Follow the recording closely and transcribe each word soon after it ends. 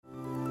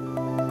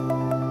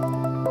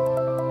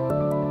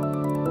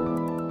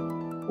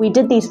we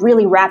did these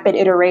really rapid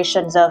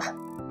iterations of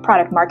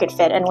product market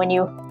fit. And when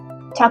you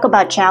talk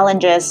about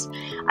challenges,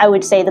 I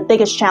would say the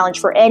biggest challenge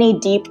for any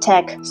deep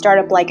tech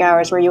startup like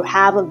ours, where you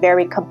have a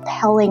very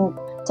compelling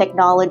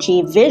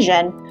technology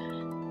vision,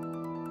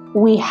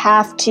 we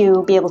have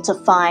to be able to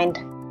find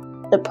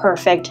the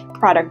perfect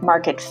product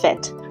market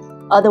fit.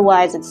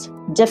 Otherwise, it's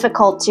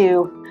difficult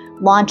to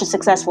launch a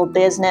successful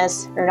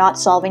business. You're not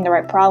solving the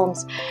right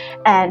problems.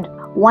 And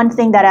one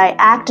thing that I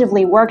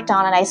actively worked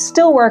on, and I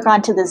still work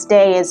on to this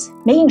day, is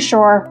making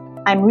sure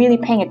I'm really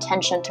paying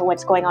attention to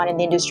what's going on in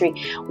the industry.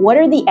 What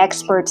are the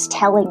experts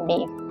telling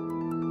me?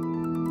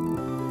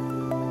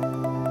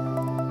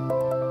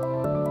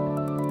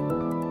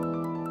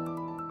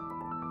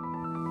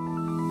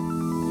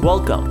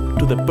 Welcome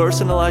to the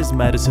Personalized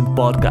Medicine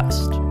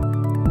Podcast.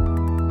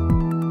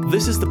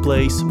 This is the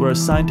place where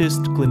scientists,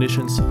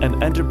 clinicians,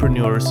 and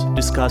entrepreneurs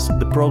discuss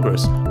the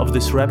progress of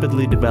this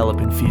rapidly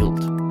developing field.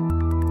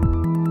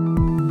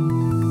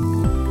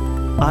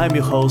 I am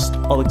your host,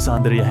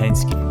 Alexander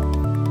Yahensky.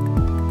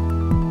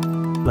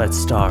 Let's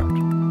start.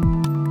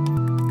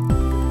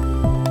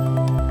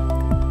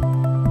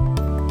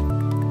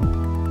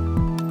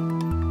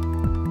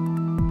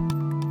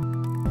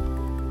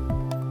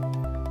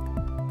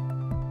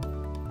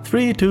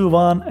 Three, two,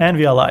 one, and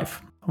we are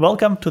live.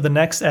 Welcome to the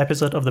next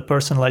episode of the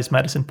Personalized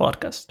Medicine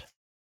Podcast.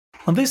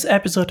 On this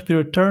episode, we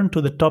return to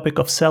the topic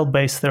of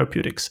cell-based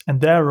therapeutics and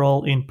their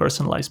role in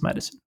personalized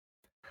medicine.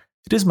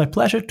 It is my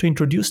pleasure to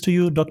introduce to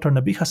you Dr.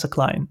 Nabiha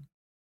Saklain,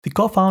 the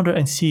co-founder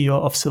and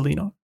CEO of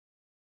Celino.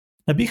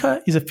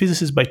 Nabiha is a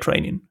physicist by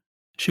training.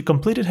 She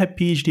completed her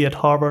PhD at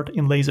Harvard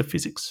in laser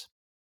physics.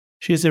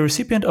 She is a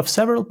recipient of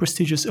several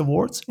prestigious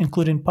awards,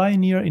 including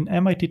Pioneer in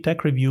MIT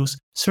Tech Review's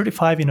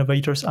 35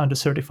 Innovators Under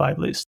 35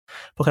 list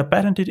for her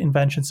patented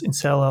inventions in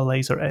cellular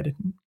laser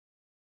editing.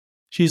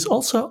 She is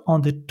also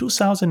on the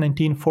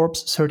 2019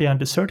 Forbes 30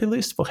 Under 30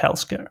 list for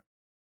healthcare.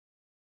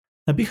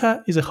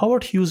 Nabiha is a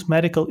Howard Hughes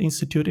Medical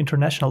Institute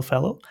International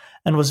Fellow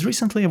and was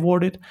recently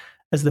awarded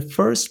as the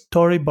first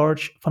Tory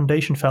Burch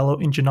Foundation Fellow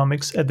in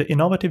Genomics at the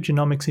Innovative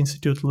Genomics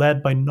Institute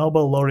led by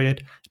Nobel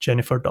laureate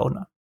Jennifer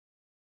Doudna.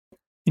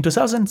 In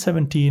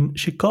 2017,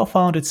 she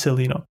co-founded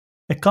Celino,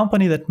 a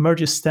company that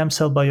merges stem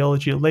cell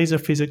biology, laser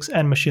physics,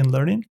 and machine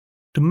learning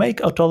to make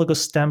autologous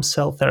stem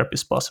cell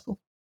therapies possible.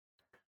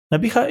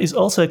 Nabiha is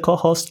also a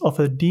co-host of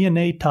a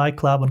DNA Thai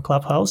Club on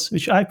Clubhouse,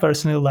 which I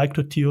personally like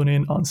to tune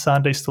in on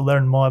Sundays to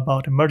learn more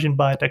about emerging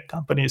biotech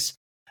companies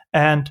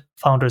and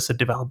founders that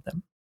develop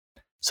them.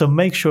 So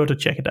make sure to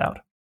check it out.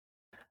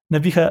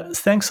 Nabiha,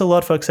 thanks a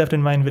lot for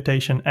accepting my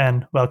invitation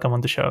and welcome on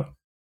the show.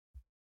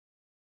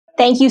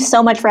 Thank you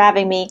so much for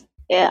having me.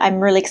 I'm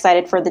really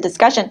excited for the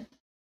discussion.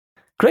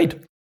 Great.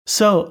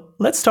 So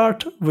let's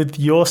start with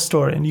your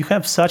story. And you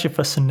have such a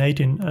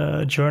fascinating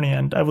journey,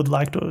 and I would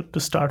like to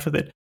start with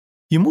it.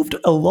 You moved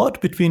a lot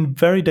between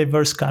very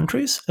diverse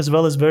countries as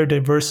well as very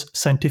diverse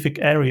scientific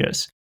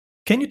areas.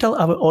 Can you tell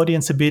our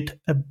audience a bit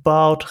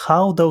about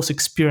how those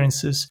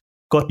experiences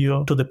got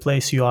you to the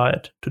place you are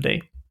at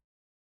today?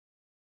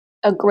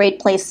 A great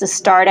place to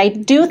start. I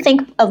do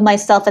think of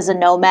myself as a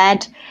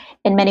nomad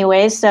in many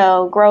ways.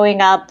 So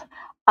growing up,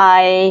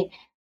 I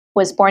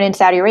was born in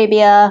Saudi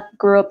Arabia,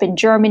 grew up in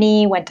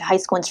Germany, went to high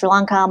school in Sri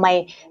Lanka.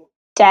 My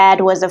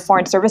dad was a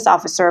foreign service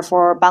officer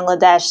for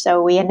Bangladesh.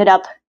 So we ended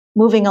up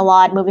moving a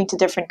lot, moving to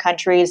different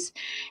countries.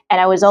 And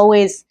I was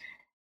always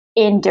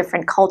in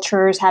different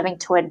cultures, having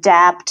to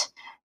adapt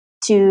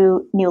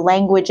to new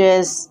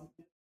languages.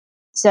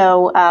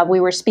 So we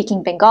were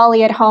speaking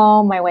Bengali at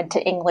home. I went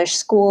to English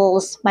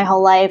schools my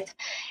whole life.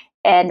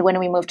 And when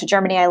we moved to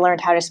Germany, I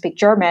learned how to speak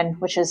German,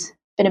 which has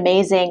been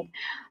amazing.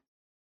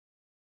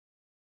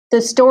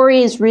 The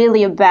story is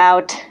really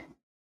about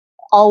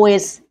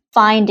always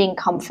finding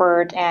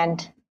comfort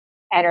and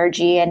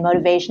energy and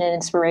motivation and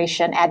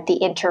inspiration at the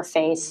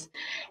interface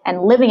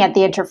and living at the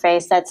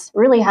interface. That's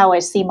really how I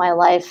see my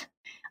life.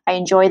 I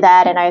enjoy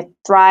that, and I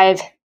thrive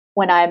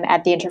when I'm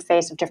at the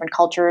interface of different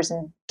cultures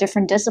and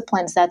different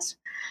disciplines. That's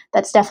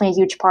definitely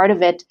a huge part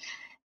of it.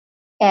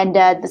 And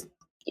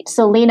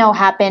Celino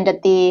happened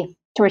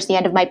towards the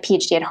end of my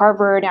PhD at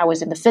Harvard. I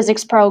was in the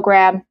physics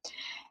program,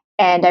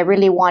 and I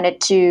really wanted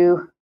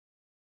to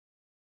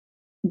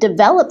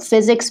develop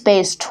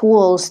physics-based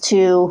tools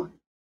to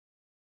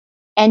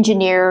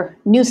engineer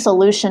new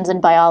solutions in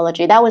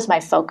biology. That was my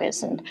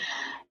focus. And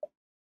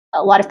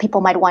a lot of people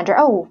might wonder,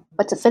 oh,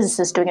 what's a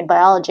physicist doing in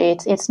biology?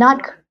 It's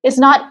not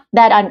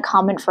that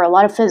uncommon for a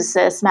lot of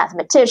physicists,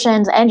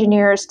 mathematicians,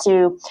 engineers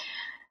to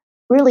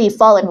really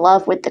fall in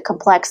love with the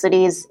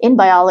complexities in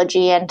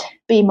biology and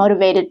be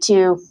motivated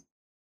to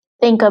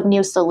think of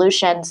new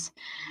solutions.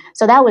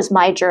 So that was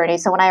my journey.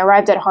 So when I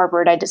arrived at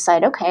Harvard, I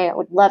decided, okay, I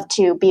would love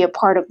to be a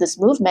part of this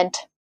movement.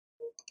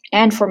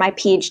 And for my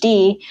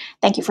PhD,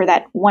 thank you for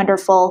that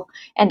wonderful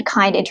and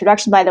kind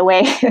introduction, by the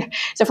way.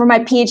 So for my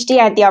PhD,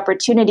 I had the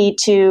opportunity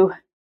to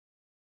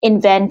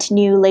invent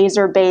new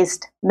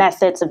laser-based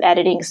methods of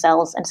editing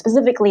cells, and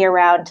specifically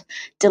around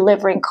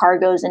delivering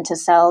cargoes into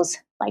cells,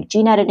 like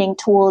gene editing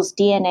tools,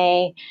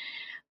 DNA.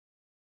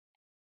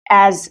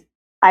 As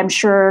I'm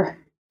sure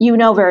you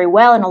know very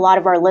well, and a lot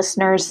of our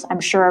listeners, I'm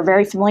sure, are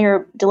very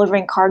familiar,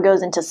 delivering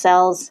cargoes into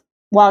cells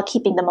while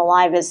keeping them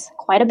alive is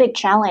quite a big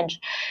challenge.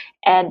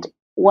 And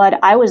what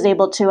I was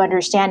able to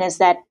understand is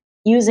that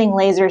using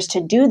lasers to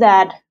do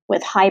that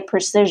with high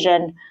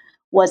precision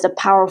was a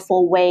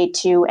powerful way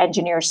to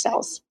engineer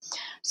cells.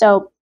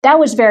 So that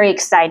was very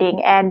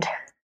exciting. And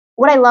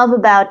what I love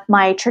about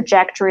my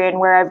trajectory and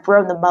where I've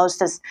grown the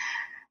most is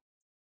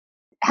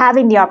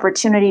having the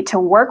opportunity to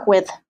work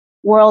with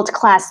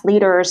world-class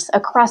leaders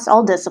across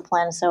all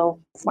disciplines. So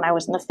when I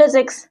was in the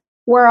physics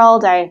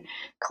world, I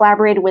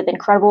collaborated with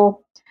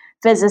incredible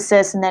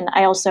physicists, and then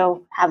I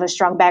also have a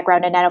strong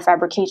background in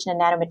nanofabrication and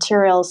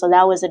nanomaterials, so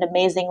that was an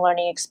amazing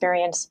learning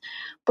experience.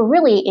 But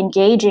really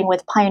engaging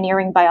with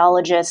pioneering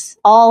biologists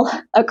all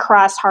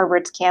across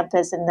Harvard's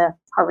campus, in the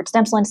Harvard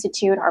Stem Cell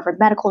Institute, Harvard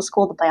Medical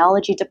School, the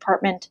biology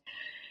department.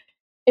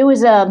 It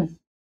was an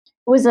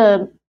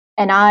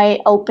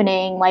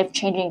eye-opening,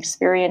 life-changing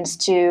experience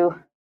to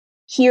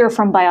hear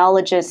from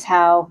biologists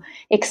how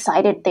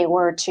excited they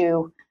were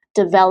to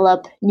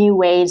develop new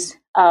ways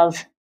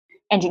of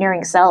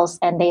engineering cells,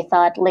 and they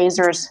thought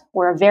lasers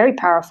were a very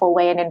powerful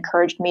way and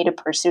encouraged me to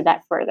pursue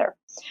that further.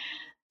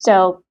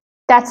 So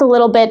that's a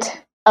little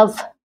bit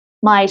of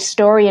my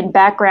story and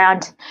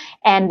background,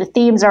 and the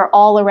themes are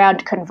all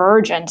around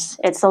convergence.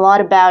 It's a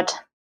lot about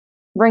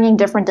bringing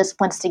different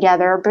disciplines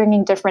together,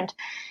 bringing different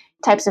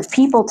types of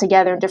people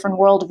together, different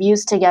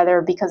worldviews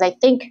together, because I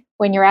think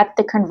when you're at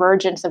the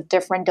convergence of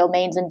different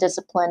domains and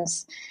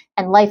disciplines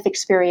and life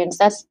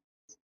experiences,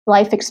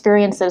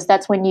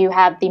 that's when you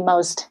have the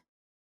most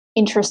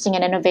interesting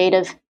and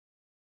innovative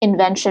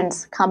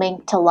inventions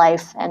coming to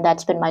life. And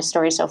that's been my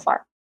story so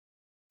far.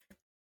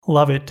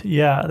 Love it.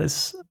 Yeah,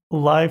 this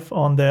life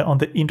on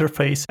the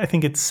interface. I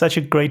think it's such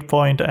a great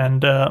point,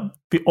 and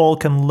we all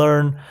can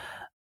learn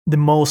the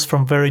most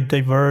from very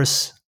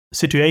diverse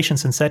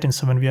situations and settings.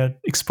 So when we are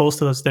exposed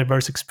to those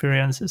diverse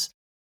experiences,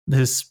 this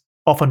is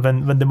often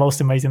when the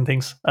most amazing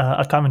things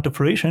are coming to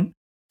fruition.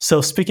 So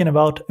speaking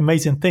about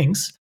amazing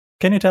things,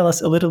 can you tell us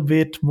a little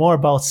bit more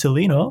about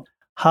Celino,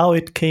 how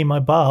it came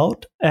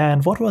about,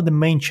 and what were the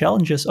main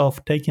challenges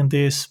of taking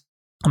this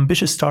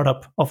ambitious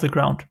startup off the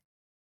ground?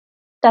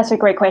 That's a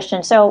great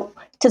question. So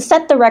to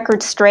set the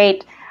record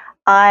straight,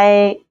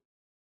 I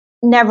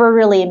never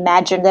really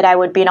imagined that I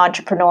would be an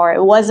entrepreneur.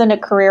 It wasn't a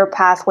career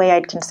pathway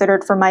I'd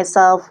considered for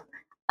myself.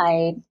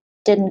 I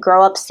didn't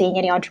grow up seeing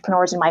any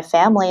entrepreneurs in my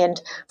family. And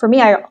for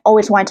me, I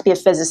always wanted to be a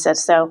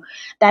physicist. So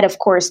that, of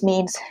course,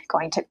 means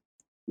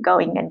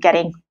going and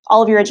getting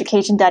all of your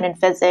education done in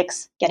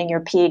physics, getting your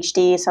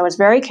PhD. So I was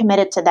very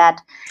committed to that.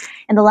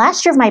 And the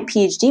last year of my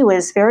PhD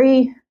was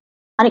very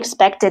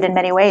unexpected in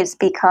many ways,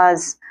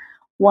 because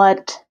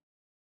what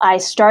I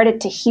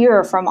started to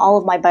hear from all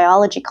of my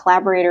biology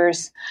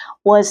collaborators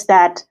was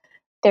that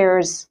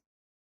there's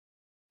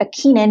a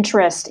keen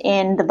interest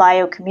in the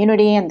bio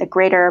community and the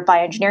greater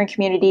bioengineering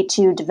community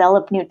to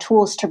develop new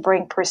tools to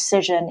bring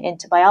precision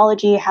into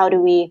biology. How do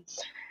we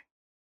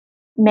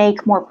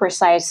make more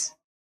precise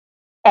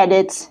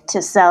edits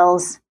to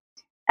cells?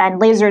 And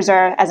lasers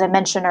are, as I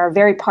mentioned, are a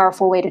very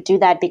powerful way to do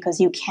that, because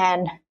you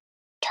can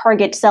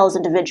target cells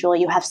individually.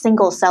 You have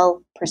single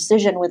cell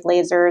precision with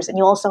lasers, and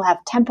you also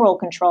have temporal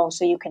control,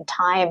 so you can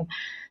time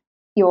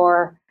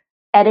your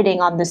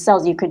editing on the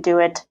cells. You could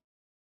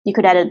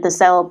edit the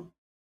cell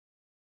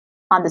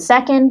on the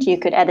second, you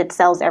could edit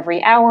cells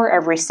every hour,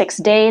 every 6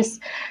 days.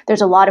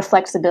 There's a lot of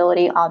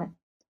flexibility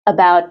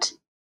about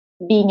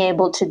being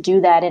able to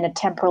do that in a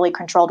temporally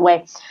controlled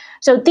way.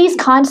 So these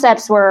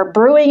concepts were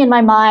brewing in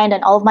my mind,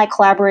 and all of my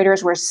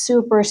collaborators were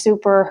super,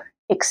 super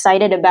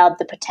excited about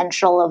the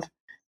potential of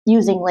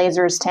using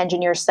lasers to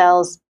engineer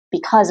cells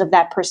because of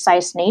that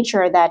precise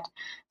nature that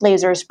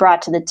lasers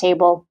brought to the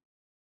table.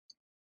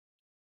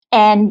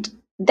 And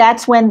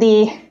that's when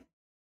the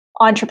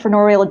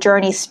entrepreneurial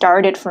journey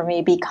started for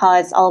me,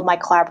 because all of my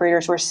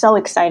collaborators were so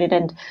excited,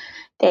 and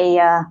they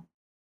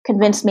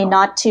convinced me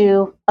not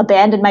to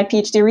abandon my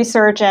PhD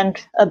research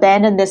and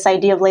abandon this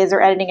idea of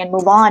laser editing and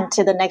move on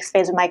to the next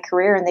phase of my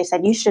career. And they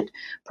said, you should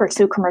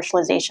pursue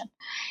commercialization.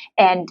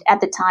 And at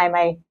the time,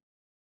 I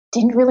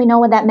didn't really know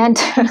what that meant.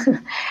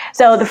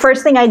 So the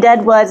first thing I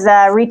did was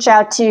reach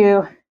out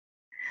to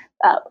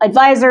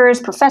advisors,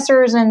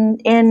 professors in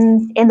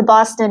the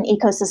Boston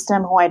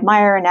ecosystem who I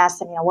admire, and ask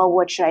them, well,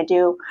 what should I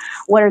do?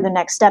 What are the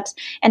next steps?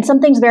 And some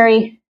things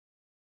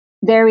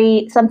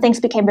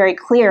became very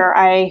clear.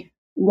 I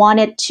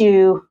wanted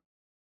to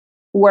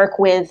work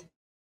with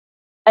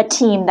a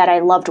team that I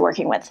loved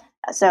working with.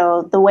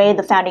 So the way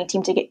the founding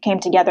team came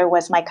together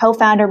was my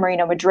co-founder,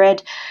 Marina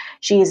Madrid.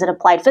 She's an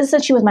applied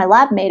physicist. She was my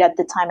lab mate at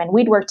the time, and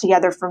we'd worked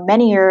together for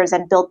many years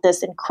and built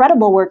this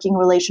incredible working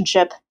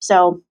relationship.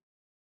 So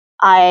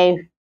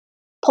I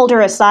pulled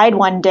her aside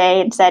one day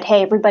and said,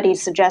 hey,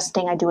 everybody's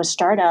suggesting I do a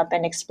startup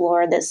and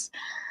explore this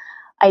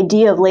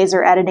idea of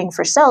laser editing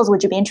for cells.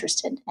 Would you be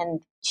interested?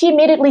 And she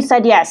immediately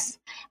said yes.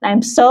 And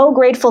I'm so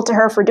grateful to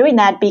her for doing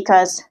that,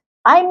 because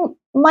I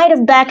might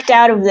have backed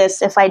out of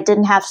this if I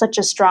didn't have such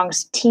a strong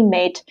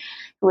teammate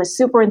who was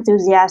super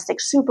enthusiastic,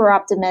 super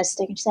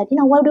optimistic. And she said,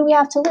 what do we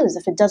have to lose?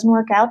 If it doesn't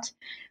work out,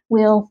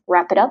 we'll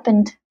wrap it up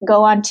and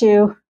go on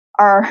to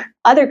our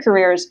other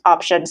careers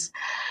options.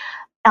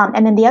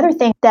 And then the other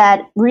thing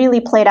that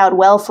really played out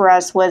well for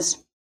us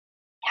was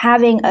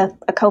having a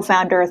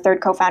co-founder, a third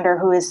co-founder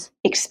who is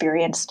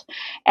experienced.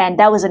 And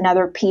that was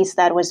another piece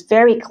that was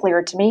very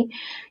clear to me.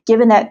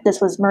 Given that this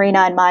was Marina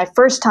and my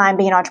first time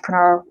being an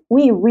entrepreneur,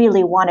 we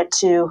really wanted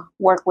to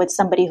work with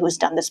somebody who's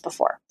done this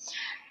before.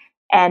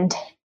 And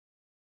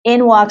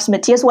in walks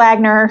Matthias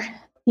Wagner.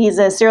 He's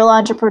a serial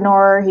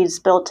entrepreneur. He's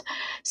built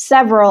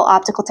several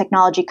optical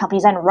technology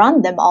companies and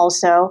run them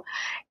also.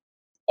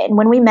 And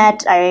when we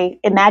met, I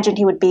imagined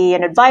he would be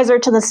an advisor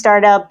to the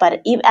startup,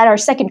 but at our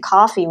second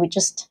coffee, we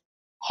just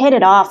hit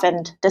it off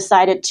and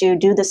decided to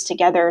do this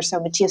together. So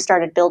Matthias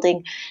started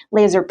building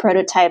laser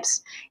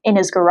prototypes in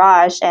his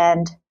garage,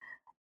 and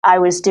I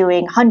was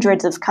doing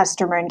hundreds of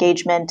customer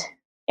engagement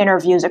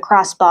interviews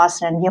across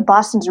Boston.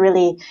 Boston's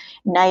really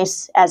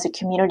nice as a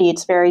community.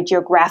 It's very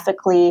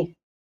geographically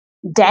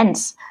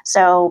dense.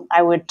 So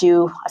I would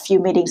do a few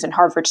meetings in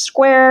Harvard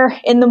Square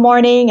in the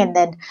morning, and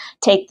then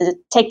take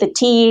the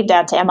T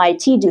down to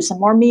MIT, do some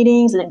more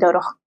meetings, and then go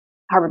to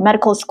Harvard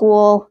Medical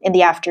School in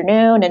the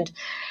afternoon. And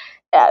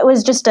it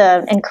was just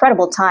an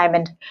incredible time.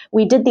 And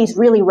we did these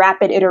really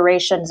rapid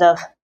iterations of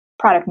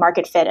product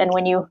market fit. And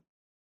when you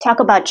talk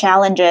about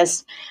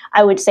challenges,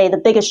 I would say the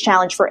biggest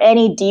challenge for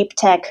any deep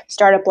tech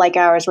startup like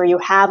ours, where you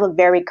have a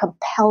very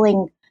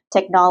compelling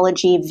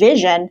technology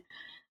vision,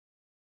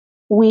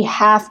 we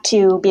have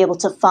to be able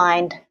to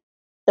find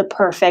the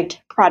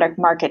perfect product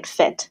market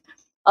fit.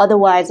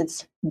 Otherwise,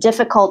 it's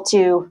difficult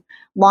to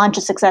launch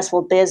a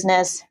successful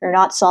business. You're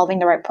not solving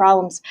the right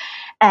problems.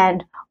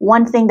 And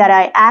one thing that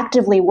I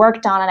actively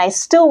worked on, and I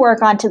still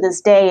work on to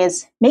this day,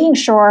 is making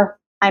sure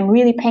I'm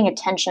really paying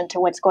attention to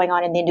what's going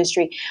on in the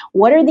industry.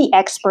 What are the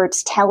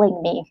experts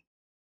telling me?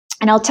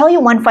 And I'll tell you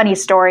one funny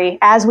story.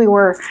 As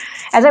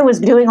I was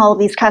doing all of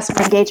these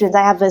customer engagements,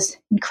 I have this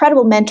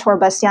incredible mentor,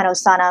 Bastiano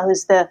Sana,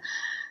 who's the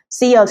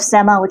CEO of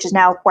Semma, which is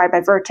now acquired by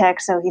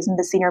Vertex. So he's in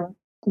the senior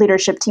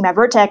leadership team at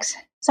Vertex.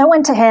 So I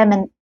went to him,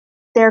 and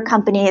their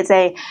company is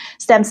a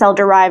stem cell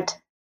derived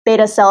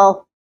beta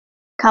cell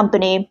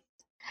company.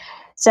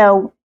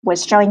 So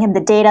was showing him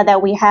the data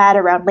that we had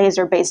around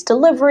laser-based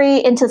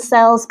delivery into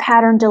cells.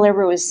 Pattern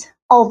delivery was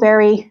all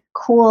very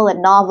cool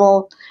and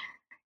novel.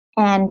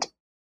 And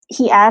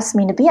he asked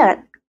me,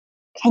 Nabia,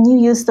 can you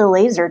use the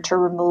laser to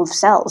remove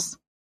cells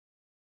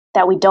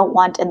that we don't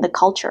want in the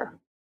culture?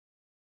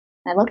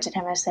 And I looked at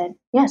him and I said,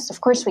 yes,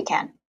 of course we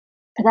can.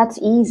 But that's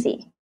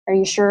easy. Are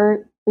you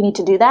sure we need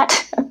to do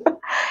that?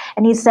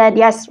 And he said,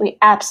 yes, we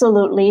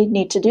absolutely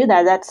need to do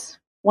that. That's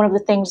one of the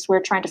things we're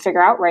trying to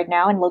figure out right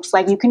now, and looks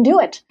like you can do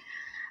it.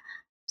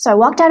 So I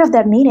walked out of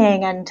that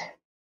meeting, and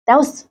that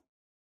was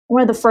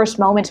one of the first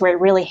moments where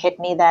it really hit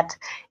me that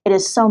it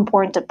is so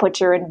important to put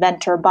your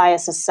inventor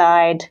bias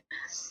aside,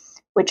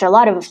 which a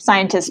lot of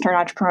scientists turned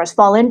entrepreneurs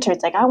fall into.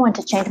 It's like, I want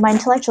to change my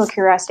intellectual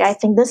curiosity. I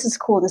think this is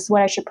cool. This is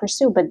what I should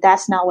pursue, but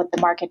that's not what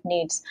the market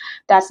needs.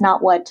 That's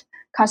not what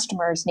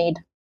customers need.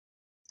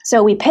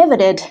 So we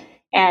pivoted,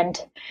 and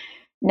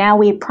now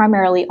we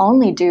primarily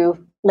only do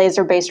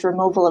laser-based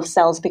removal of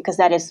cells, because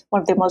that is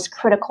one of the most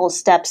critical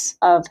steps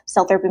of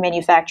cell therapy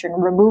manufacturing,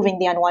 removing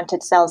the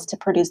unwanted cells to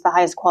produce the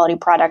highest quality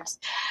products.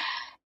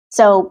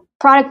 So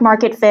product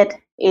market fit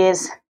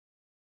is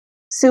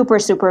super,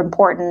 super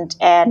important.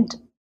 And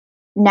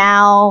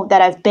now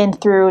that I've been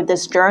through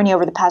this journey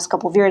over the past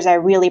couple of years, I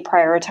really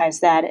prioritize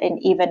that. And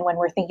even when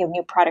we're thinking of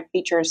new product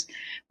features,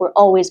 we're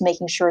always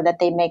making sure that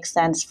they make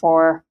sense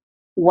for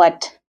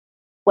what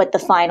the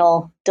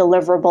final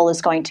deliverable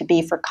is going to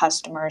be for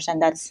customers.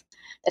 And that's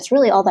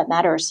really all that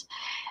matters.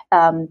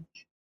 And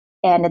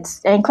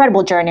it's an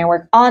incredible journey.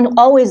 We're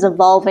always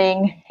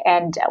evolving.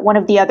 And one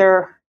of the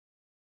other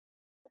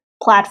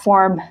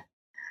platform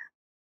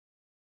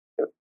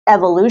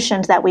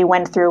evolutions that we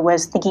went through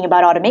was thinking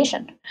about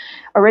automation.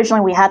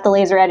 Originally, we had the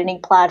laser editing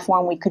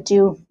platform. We could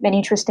do many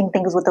interesting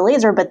things with the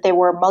laser, but they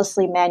were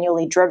mostly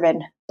manually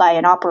driven by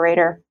an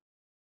operator.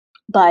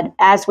 But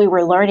as we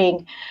were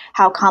learning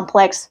how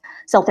complex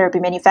cell therapy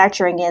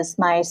manufacturing is,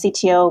 my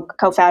CTO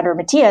co-founder,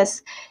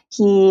 Matthias,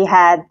 he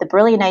had the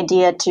brilliant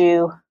idea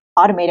to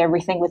automate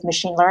everything with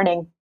machine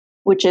learning,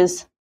 which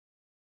is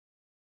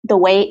the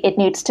way it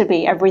needs to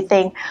be.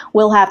 Everything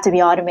will have to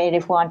be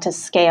automated if we want to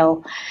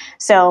scale.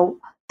 So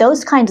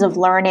those kinds of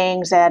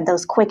learnings and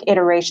those quick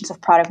iterations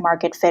of product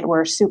market fit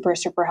were super,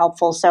 super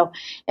helpful. So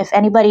if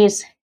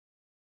anybody's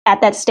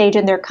at that stage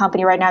in their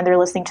company right now, they're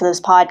listening to this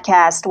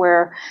podcast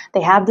where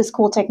they have this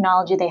cool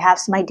technology, they have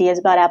some ideas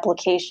about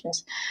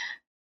applications,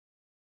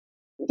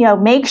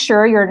 make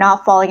sure you're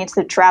not falling into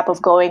the trap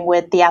of going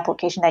with the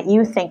application that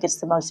you think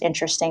is the most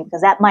interesting,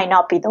 because that might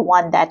not be the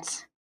one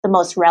that's the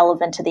most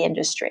relevant to the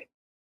industry.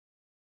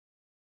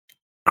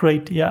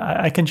 Great. Yeah,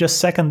 I can just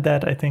second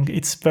that. I think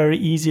it's very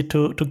easy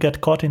to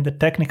get caught in the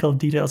technical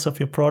details of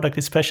your product,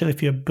 especially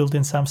if you're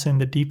building something in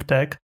the deep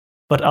tech.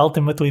 but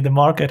ultimately the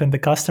market and the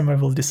customer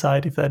will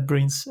decide if that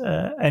brings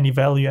any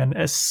value. And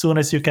as soon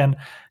as you can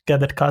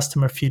get that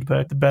customer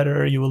feedback, the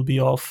better you will be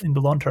off in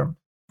the long term.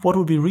 What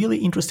would be really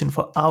interesting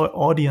for our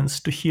audience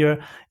to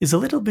hear is a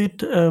little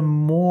bit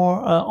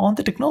more on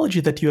the technology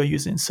that you are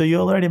using. So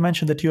you already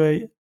mentioned that you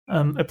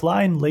are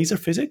applying laser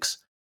physics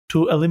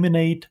to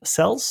eliminate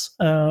cells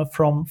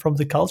from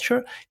the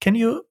culture. Can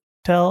you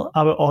tell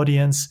our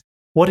audience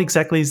what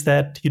exactly is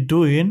that you're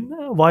doing?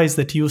 Why is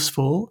that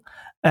useful?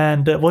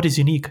 And what is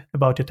unique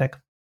about your tech?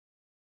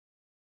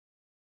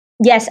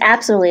 Yes,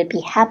 absolutely. I'd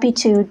be happy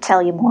to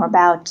tell you more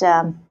about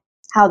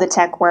how the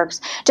tech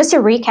works. Just to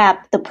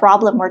recap, the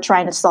problem we're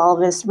trying to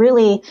solve is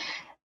really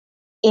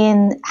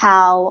in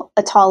how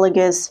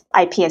autologous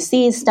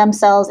iPSCs, stem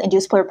cells,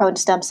 induced pluripotent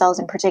stem cells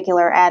in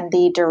particular, and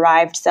the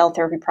derived cell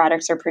therapy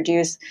products are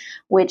produced,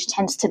 which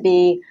tends to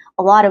be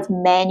a lot of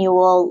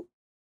manual,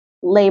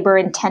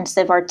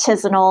 labor-intensive,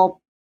 artisanal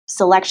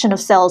selection of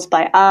cells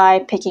by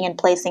eye, picking and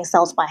placing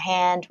cells by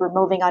hand,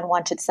 removing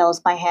unwanted cells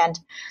by hand.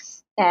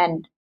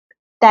 And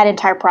that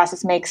entire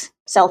process makes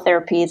cell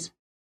therapies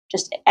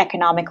just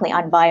economically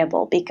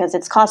unviable because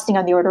it's costing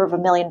on the order of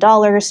 $1 million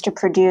to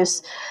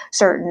produce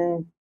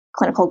certain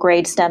clinical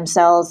grade stem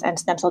cells and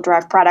stem cell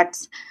derived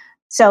products.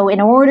 So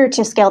in order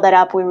to scale that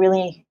up, we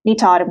really need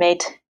to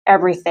automate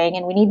everything,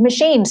 and we need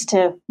machines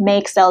to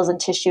make cells and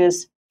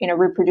tissues in a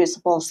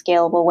reproducible,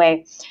 scalable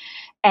way.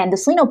 And the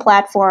Celino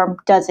platform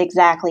does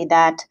exactly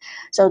that.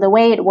 So the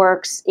way it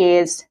works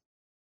is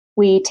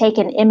we take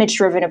an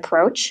image-driven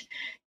approach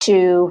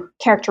to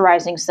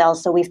characterizing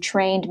cells. So we've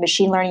trained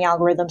machine learning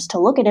algorithms to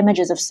look at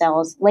images of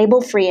cells,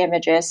 label-free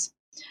images,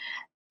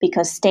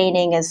 because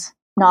staining is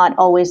not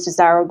always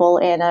desirable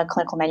in a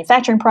clinical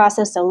manufacturing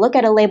process. So look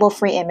at a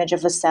label-free image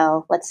of a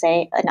cell, let's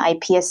say an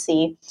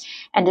iPSC,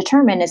 and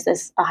determine, is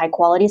this a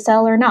high-quality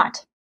cell or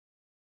not?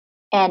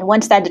 And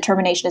once that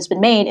determination has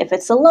been made, if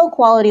it's a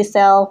low-quality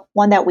cell,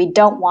 one that we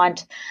don't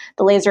want,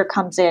 the laser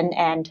comes in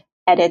and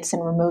edits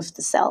and removes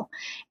the cell.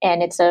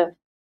 And it's a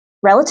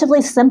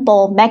relatively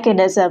simple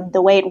mechanism.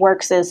 The way it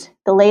works is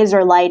the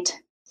laser light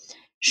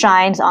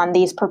shines on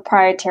these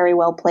proprietary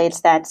well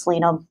plates that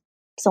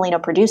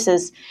Celino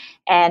produces,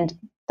 and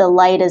the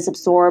light is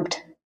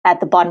absorbed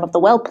at the bottom of the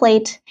well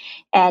plate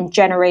and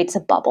generates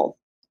a bubble.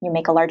 You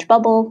make a large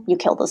bubble, you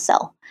kill the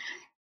cell.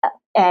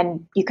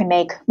 And you can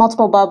make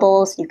multiple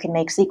bubbles, you can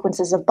make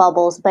sequences of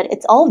bubbles, but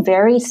it's all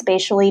very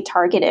spatially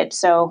targeted.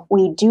 So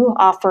we do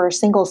offer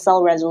single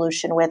cell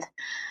resolution with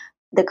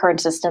the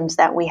current systems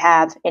that we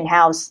have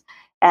in-house.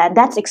 And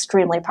that's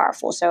extremely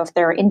powerful. So if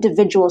there are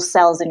individual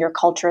cells in your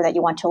culture that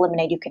you want to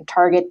eliminate, you can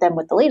target them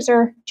with the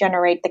laser,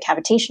 generate the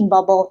cavitation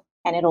bubble,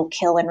 and it'll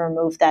kill and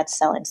remove that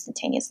cell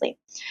instantaneously.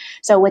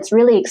 So what's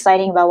really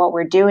exciting about what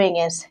we're doing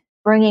is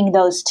bringing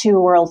those two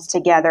worlds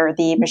together,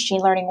 the machine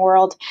learning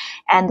world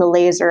and the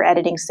laser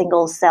editing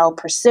single cell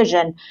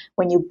precision.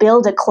 When you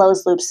build a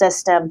closed loop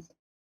system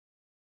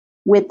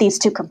with these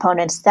two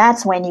components,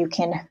 that's when you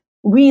can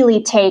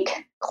really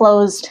take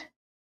closed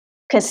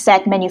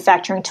cassette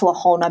manufacturing to a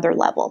whole nother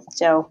level.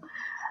 So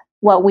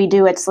what we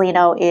do at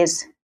Celino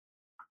is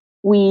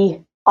we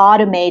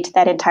automate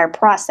that entire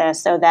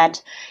process so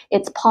that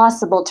it's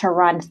possible to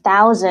run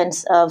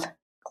thousands of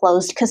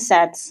closed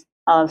cassettes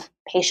of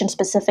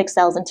patient-specific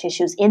cells and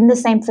tissues in the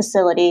same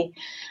facility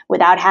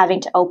without having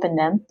to open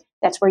them.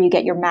 That's where you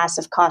get your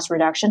massive cost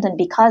reductions. And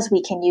because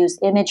we can use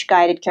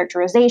image-guided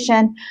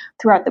characterization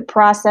throughout the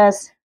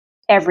process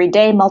every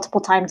day, multiple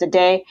times a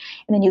day,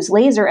 and then use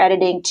laser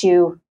editing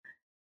to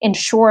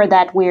ensure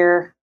that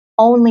we're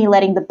only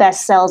letting the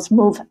best cells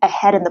move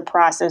ahead in the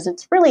process.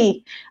 It's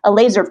really a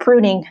laser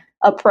pruning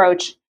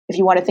approach, if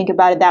you want to think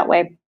about it that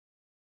way.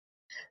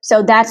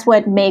 So that's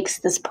what makes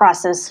this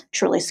process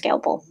truly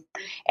scalable.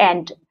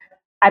 And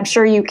I'm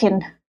sure you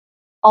can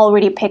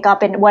already pick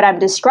up in what I'm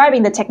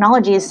describing. The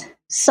technology is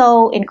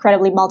so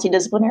incredibly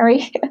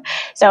multidisciplinary.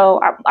 So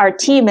our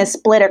team is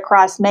split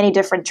across many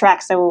different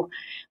tracks. So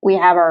we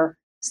have our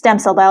stem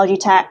cell biology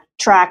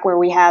track where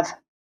we have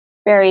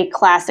very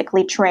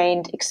classically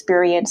trained,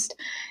 experienced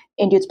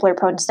induced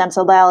pluripotent stem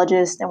cell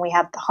biologists. And we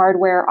have the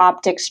hardware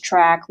optics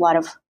track, a lot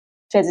of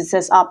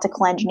physicists,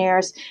 optical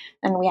engineers,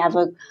 and we have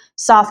a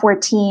software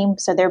team.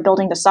 So they're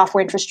building the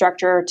software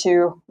infrastructure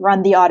to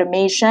run the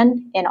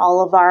automation in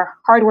all of our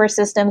hardware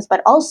systems,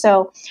 but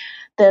also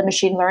the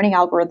machine learning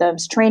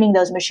algorithms, training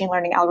those machine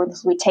learning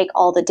algorithms. We take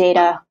all the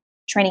data,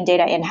 training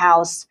data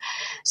in-house.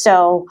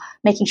 So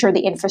making sure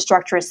the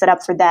infrastructure is set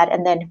up for that.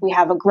 And then we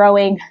have a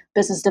growing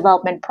business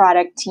development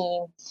product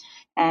team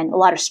and a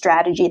lot of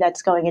strategy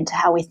that's going into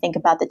how we think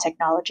about the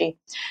technology.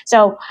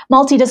 So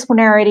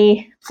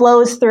multidisciplinarity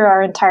flows through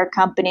our entire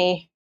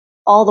company,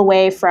 all the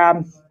way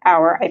from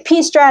our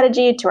IP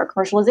strategy to our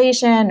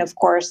commercialization, of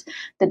course,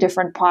 the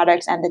different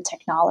products and the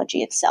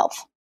technology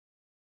itself.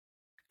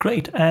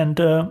 Great. And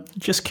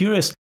just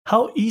curious,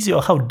 how easy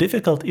or how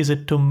difficult is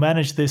it to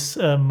manage this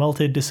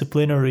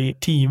multidisciplinary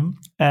team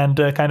and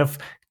kind of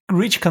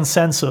reach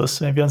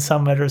consensus, maybe on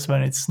some matters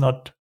when it's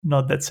not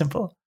that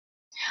simple?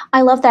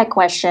 I love that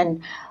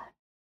question.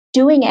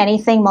 doing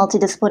anything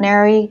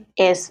multidisciplinary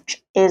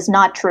is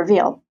not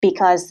trivial,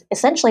 because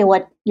essentially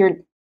what you're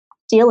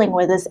dealing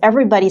with is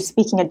everybody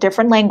speaking a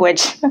different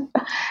language.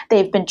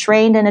 They've been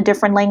trained in a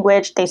different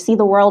language. They see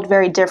the world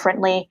very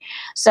differently.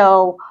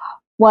 So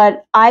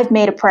what I've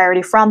made a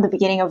priority from the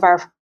beginning of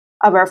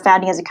our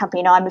founding as a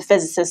company, I'm a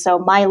physicist, so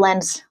my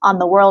lens on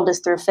the world is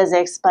through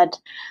physics, but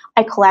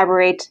I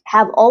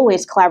have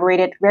always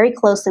collaborated very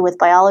closely with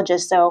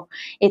biologists. So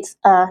it's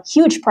a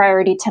huge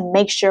priority to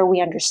make sure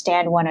we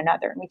understand one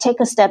another. We take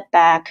a step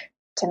back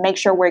to make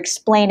sure we're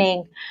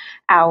explaining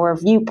our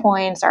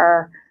viewpoints,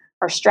 our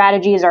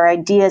strategies, our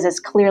ideas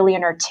as clearly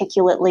and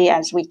articulately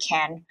as we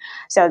can.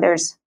 So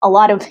there's a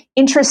lot of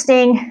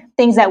interesting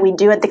things that we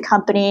do at the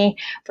company.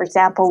 For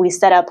example, we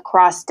set up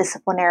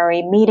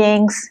cross-disciplinary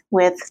meetings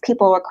with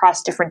people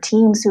across different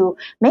teams who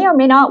may or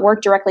may not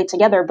work directly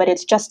together, but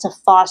it's just to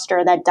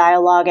foster that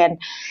dialogue and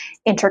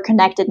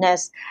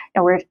interconnectedness.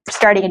 And we're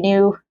starting a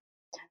new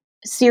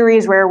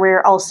series where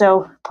we're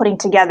also putting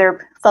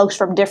together folks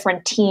from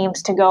different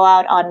teams to go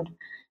out on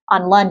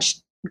lunch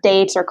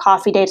dates or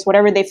coffee dates,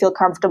 whatever they feel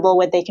comfortable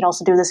with. They can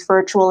also do this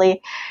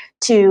virtually,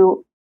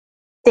 to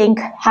think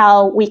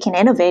how we can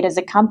innovate as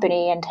a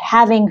company. And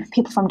having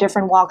people from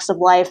different walks of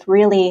life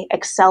really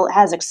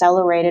has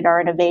accelerated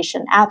our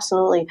innovation,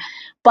 absolutely.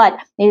 But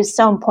it is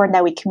so important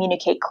that we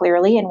communicate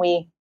clearly, and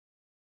we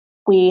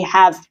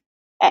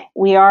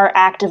are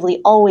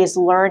actively always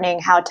learning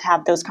how to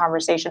have those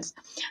conversations.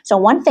 So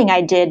one thing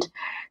I did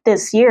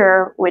this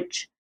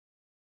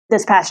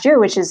past year,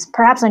 which is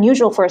perhaps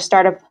unusual for a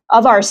startup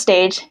of our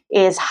stage,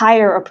 is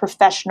hire a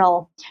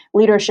professional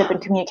leadership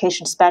and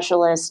communication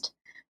specialist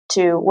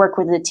to work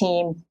with the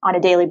team on a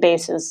daily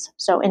basis.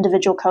 So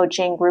individual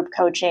coaching, group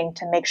coaching,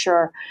 to make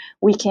sure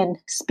we can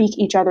speak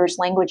each other's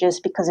languages,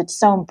 because it's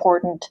so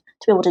important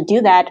to be able to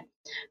do that,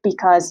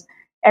 because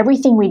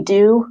everything we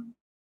do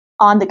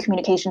on the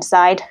communication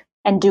side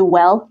and do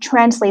well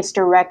translates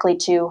directly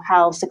to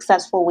how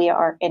successful we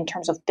are in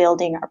terms of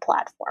building our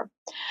platform.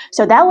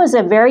 So that was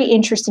a very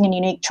interesting and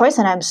unique choice,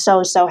 and I'm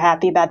so, so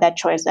happy about that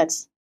choice.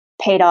 That's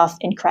paid off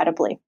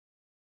incredibly.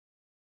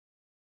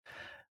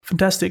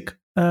 Fantastic.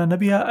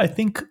 Nabia, I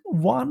think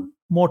one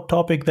more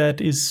topic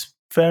that is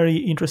very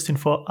interesting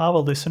for our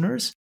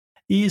listeners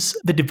is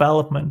the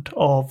development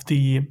of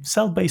the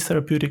cell-based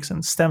therapeutics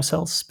and stem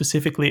cells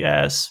specifically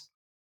as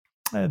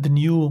the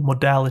new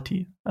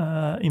modality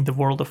in the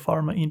world of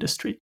pharma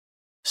industry.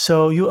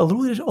 So you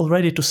alluded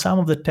already to some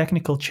of the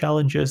technical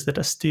challenges that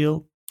are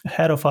still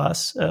ahead of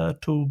us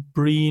to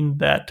bring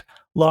that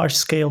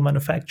large-scale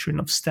manufacturing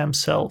of stem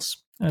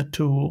cells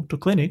to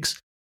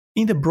clinics.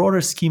 In the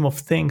broader scheme of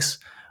things,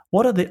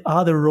 what are the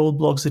other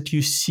roadblocks that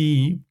you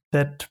see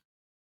that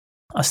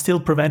are still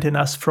preventing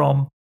us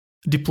from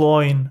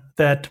deploying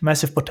that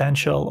massive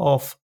potential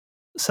of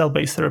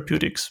cell-based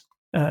therapeutics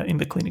in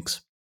the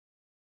clinics?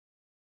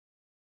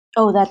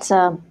 Oh, that's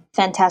a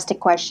fantastic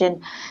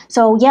question.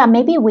 So yeah,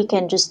 maybe we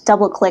can just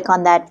double click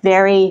on that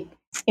very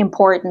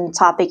important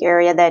topic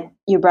area that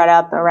you brought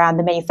up around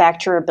the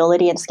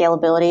manufacturability and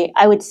scalability.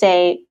 I would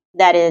say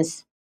that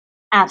is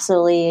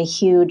absolutely a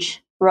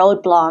huge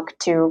roadblock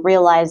to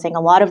realizing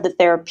a lot of the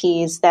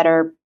therapies that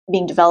are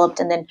being developed,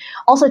 and then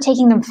also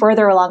taking them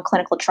further along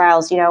clinical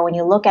trials. When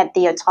you look at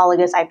the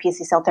autologous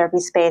iPSC cell therapy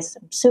space,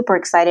 I'm super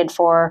excited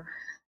for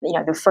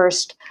the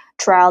first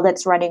trial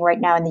that's running right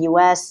now in the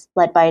US,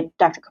 led by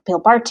Dr.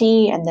 Kapil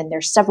Bharti, and then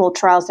there's several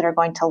trials that are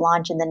going to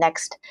launch in the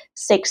next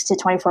 6 to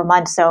 24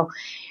 months. So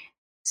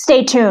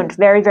stay tuned.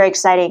 Very, very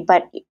exciting.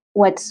 But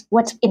what's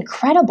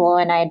incredible,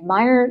 and I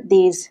admire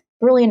these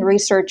brilliant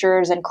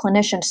researchers and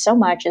clinicians so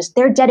much, is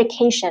their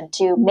dedication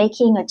to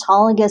making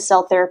autologous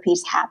cell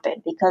therapies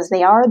happen, because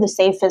they are the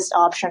safest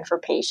option for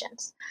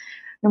patients,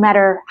 no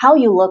matter how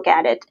you look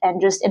at it. And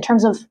just in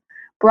terms of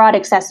broad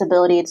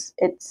accessibility,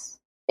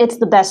 it's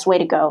the best way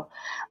to go.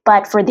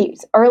 But for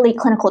these early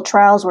clinical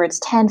trials where it's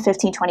 10,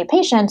 15, 20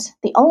 patients,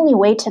 the only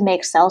way to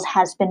make cells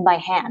has been by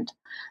hand.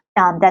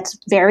 That's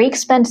very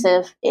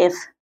expensive if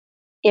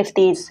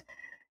these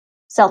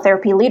cell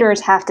therapy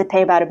leaders have to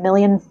pay about $1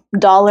 million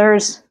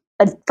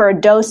for a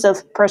dose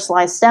of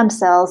personalized stem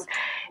cells,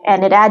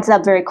 and it adds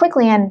up very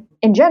quickly. And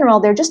in general,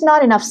 there are just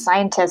not enough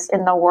scientists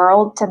in the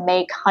world to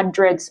make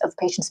hundreds of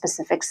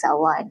patient-specific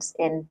cell lines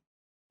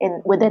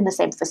within the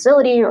same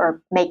facility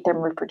or make them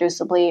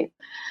reproducibly.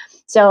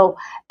 So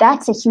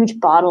that's a huge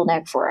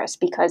bottleneck for us,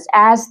 because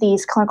as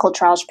these clinical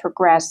trials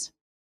progress,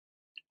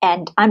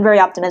 and I'm very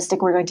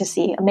optimistic we're going to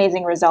see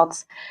amazing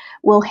results,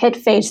 we'll hit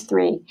phase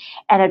 3.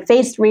 And at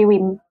phase 3,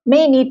 we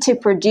may need to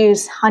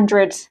produce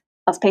hundreds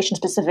of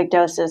patient-specific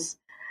doses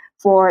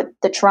for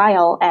the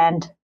trial,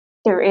 and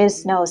there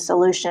is no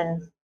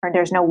solution, or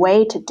there's no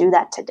way to do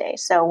that today.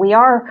 So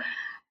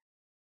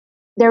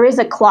there is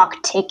a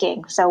clock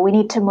ticking, so we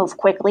need to move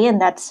quickly,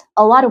 and that's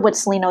a lot of what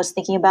Soleno is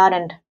thinking about,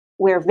 and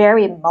we're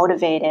very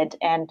motivated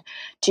and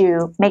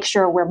to make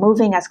sure we're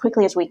moving as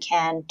quickly as we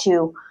can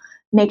to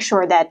make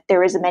sure that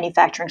there is a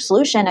manufacturing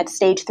solution at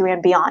stage 3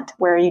 and beyond,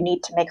 where you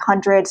need to make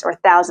hundreds or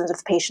thousands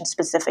of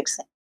patient-specific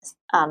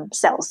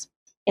cells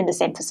in the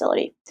same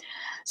facility.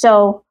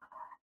 So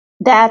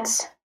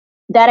that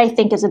I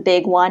think is a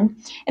big one.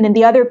 And then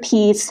the other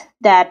piece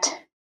that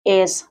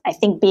is, I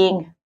think,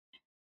 being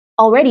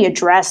already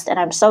addressed, and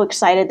I'm so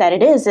excited that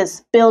it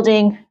is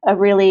building a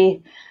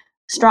really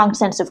strong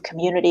sense of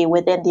community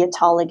within the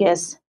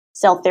autologous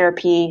cell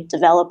therapy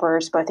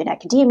developers, both in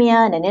academia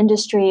and in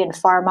industry and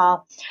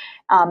pharma.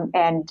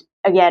 And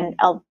again,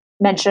 I'll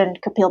mention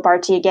Kapil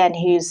Bharti again,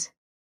 who's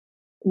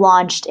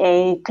launched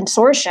a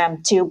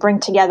consortium to bring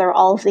together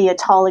all of the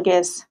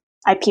autologous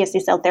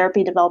iPSC cell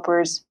therapy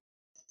developers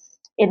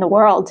in the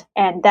world.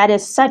 And that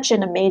is such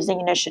an amazing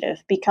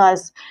initiative,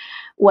 because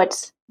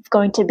what's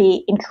going to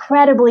be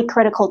incredibly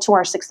critical to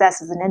our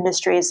success as an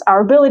industry is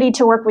our ability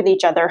to work with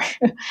each other,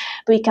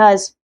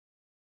 because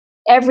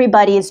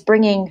everybody is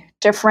bringing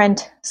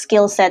different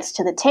skill sets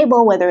to the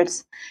table, whether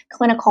it's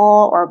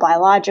clinical or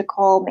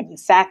biological,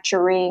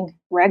 manufacturing,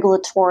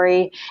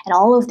 regulatory, and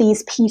all of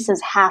these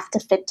pieces have to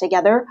fit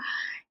together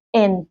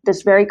in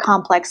this very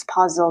complex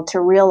puzzle to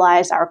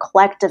realize our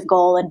collective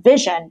goal and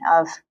vision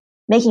of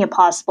making it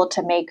possible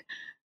to make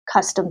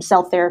custom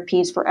cell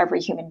therapies for every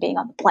human being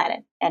on the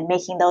planet and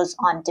making those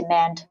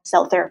on-demand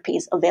cell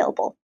therapies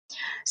available.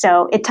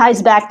 So it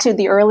ties back to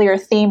the earlier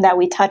theme that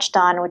we touched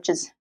on, which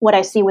is what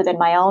I see within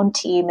my own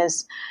team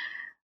is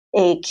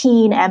a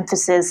keen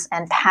emphasis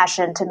and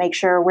passion to make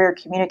sure we're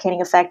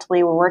communicating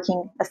effectively, we're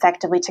working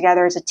effectively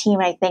together as a team.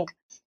 I think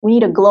we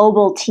need a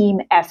global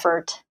team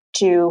effort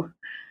to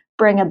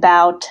bring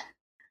about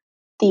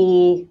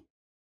the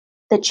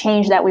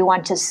change that we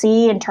want to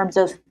see in terms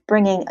of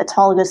bringing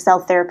autologous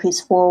cell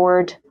therapies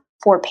forward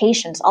for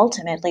patients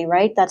ultimately,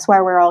 right? That's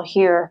why we're all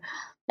here.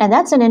 And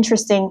that's an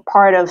interesting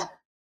part of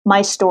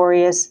my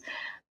story is,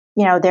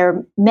 there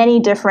are many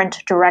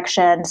different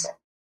directions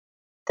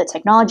the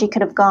technology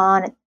could have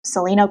gone.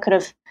 Celino could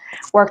have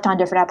worked on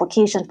different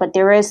applications, but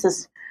there is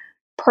this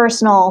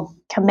personal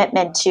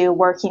commitment to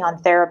working on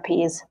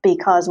therapies,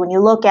 because when you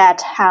look at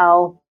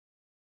how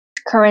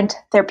current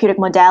therapeutic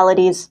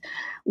modalities,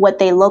 what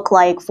they look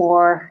like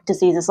for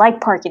diseases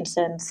like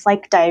Parkinson's,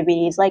 like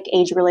diabetes, like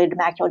age-related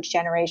macular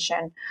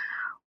degeneration,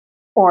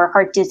 or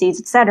heart disease,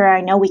 et cetera,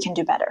 I know we can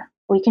do better.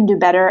 We can do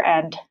better,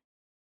 and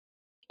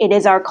it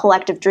is our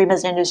collective dream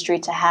as an industry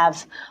to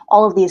have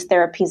all of these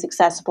therapies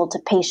accessible to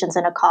patients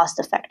in a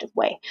cost-effective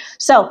way.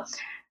 So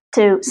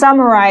to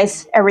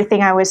summarize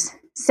everything I was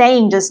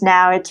saying just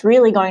now, it's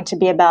really going to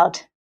be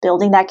about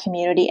building that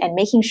community and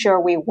making sure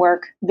we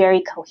work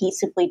very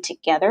cohesively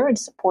together and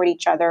support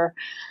each other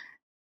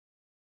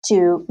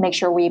to make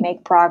sure we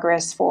make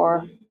progress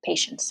for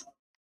patients.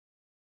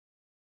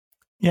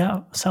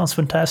 Yeah, sounds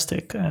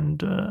fantastic.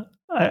 And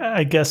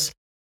I guess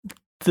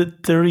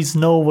there is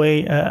no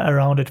way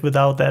around it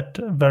without that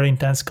very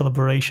intense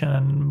collaboration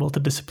and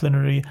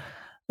multidisciplinary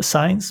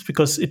science,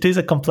 because it is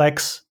a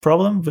complex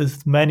problem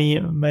with many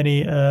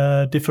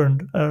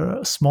different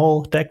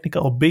small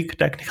technical or big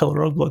technical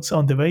roadblocks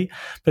on the way.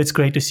 But it's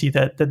great to see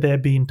that they're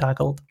being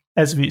tackled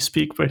as we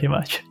speak, pretty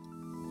much.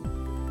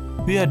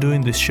 We are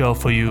doing this show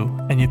for you,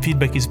 and your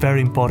feedback is very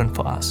important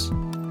for us.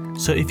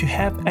 So if you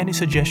have any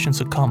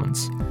suggestions or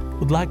comments,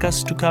 would like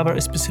us to cover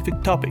a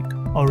specific topic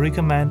or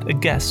recommend a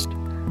guest,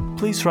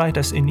 please write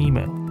us an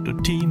email to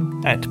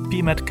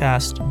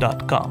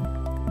team@pmedcast.com.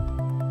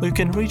 Or you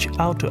can reach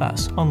out to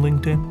us on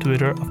LinkedIn,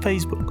 Twitter, or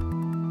Facebook.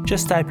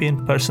 Just type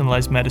in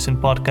Personalized Medicine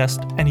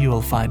Podcast and you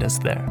will find us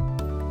there.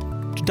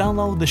 To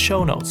download the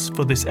show notes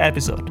for this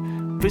episode,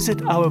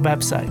 visit our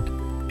website,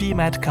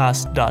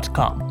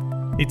 pmedcast.com.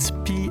 It's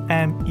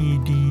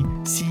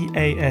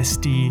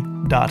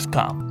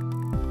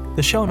pmedcast.com.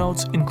 The show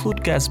notes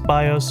include guest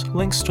bios,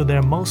 links to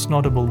their most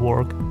notable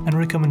work, and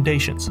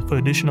recommendations for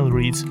additional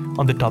reads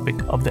on the topic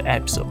of the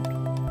episode.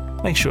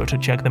 Make sure to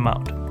check them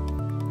out.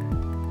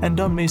 And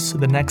don't miss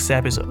the next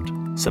episode.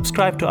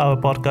 Subscribe to our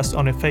podcast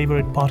on your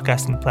favorite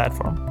podcasting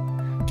platform.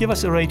 Give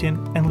us a rating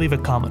and leave a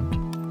comment.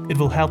 It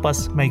will help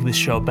us make this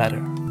show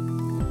better.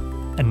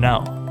 And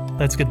now,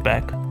 let's get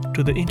back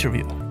to the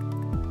interview.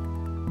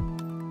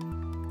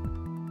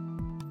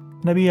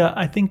 Nabia,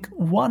 I think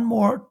one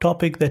more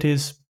topic that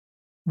is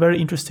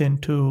very interesting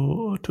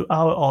to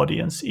our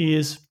audience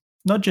is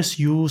not just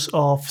use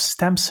of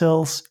stem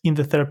cells in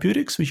the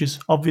therapeutics, which is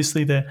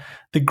obviously the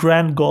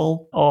grand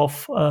goal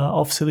of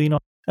Celino,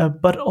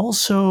 but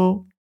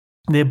also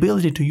the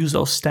ability to use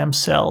those stem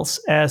cells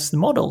as the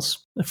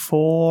models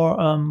for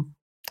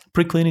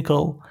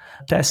preclinical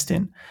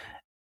testing.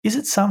 Is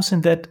it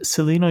something that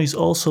Celino is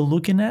also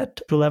looking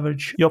at to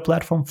leverage your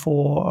platform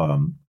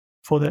for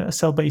the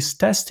cell-based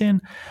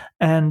testing?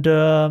 And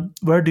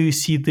where do you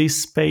see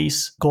this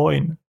space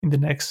going in the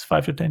next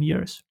 5 to 10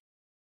 years?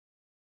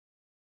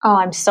 Oh,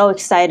 I'm so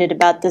excited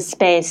about this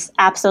space.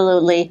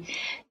 Absolutely.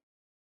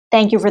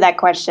 Thank you for that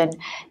question.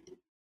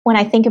 When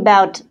I think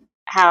about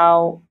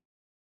how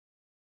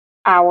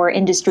our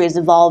industry is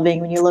evolving,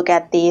 when you look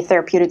at the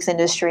therapeutics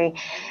industry,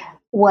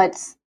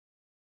 what's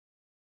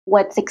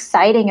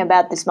exciting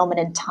about this moment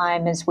in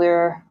time is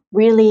we're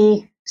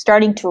really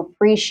starting to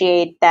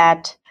appreciate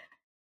that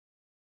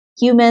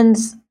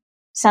humans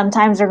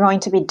sometimes are going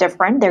to be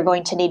different. They're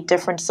going to need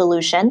different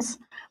solutions.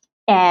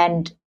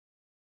 And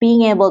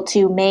being able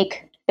to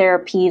make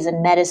therapies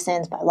and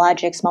medicines,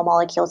 biologics, small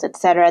molecules, et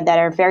cetera, that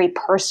are very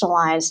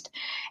personalized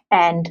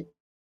and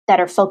that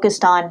are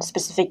focused on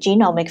specific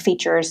genomic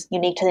features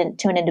unique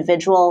to an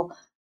individual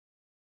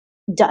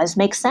does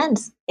make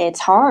sense. It's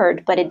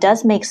hard, but it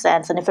does make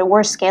sense. And if it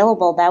were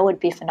scalable, that would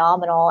be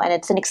phenomenal. And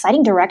it's an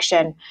exciting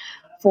direction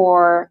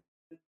for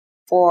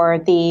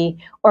the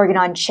organ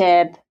on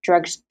chip,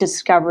 drug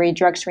discovery,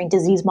 drug screen,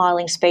 disease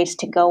modeling space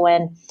to go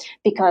in,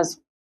 because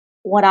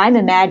what I'm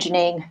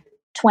imagining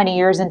 20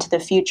 years into the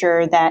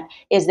future that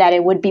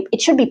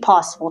it should be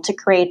possible to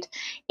create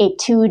a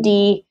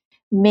 2D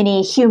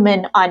mini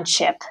human on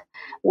chip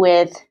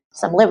with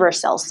some liver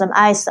cells, some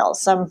eye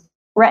cells, some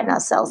retina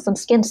cells, some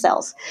skin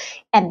cells,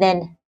 and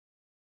then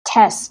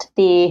test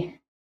the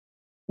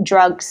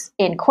drugs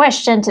in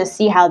question to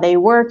see how they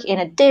work in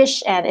a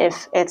dish. And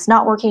if it's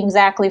not working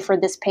exactly for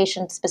this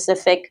patient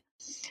specific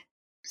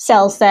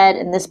cell set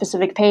in this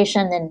specific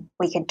patient, then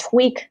we can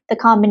tweak the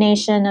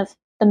combination of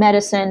the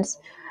medicines.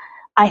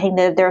 I think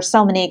that there are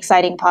so many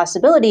exciting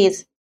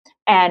possibilities,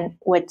 and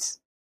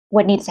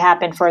what needs to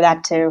happen for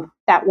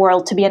that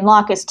world to be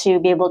unlocked is to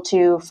be able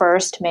to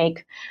first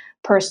make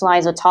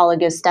personalized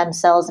autologous stem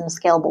cells in a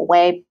scalable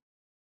way,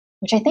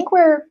 which I think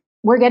we're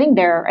getting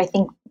there. I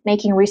think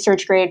making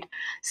research grade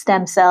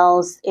stem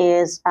cells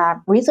is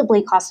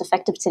reasonably cost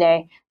effective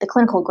today. The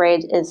clinical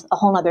grade is a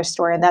whole other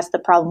story, and that's the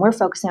problem we're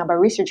focusing on. But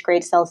research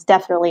grade cells,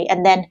 definitely.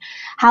 And then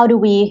how do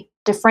we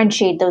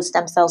differentiate those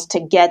stem cells to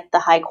get the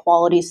high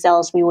quality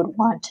cells we would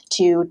want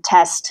to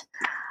test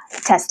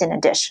in a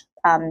dish,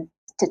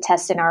 to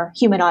test in our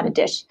human on a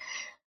dish?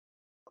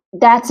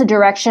 That's a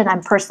direction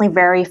I'm personally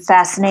very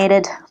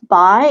fascinated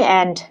by.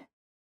 And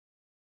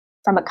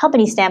from a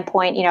company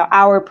standpoint,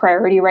 our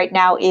priority right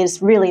now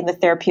is really in the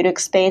therapeutic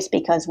space,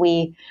 because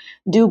we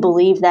do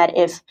believe that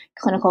if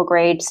clinical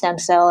grade stem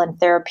cell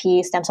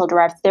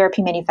derived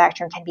therapy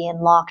manufacturing can be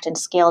unlocked and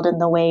scaled in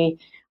the way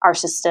our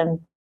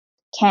system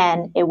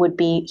can, it would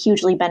be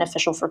hugely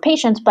beneficial for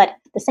patients. But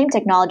the same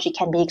technology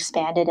can be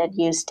expanded and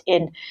used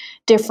in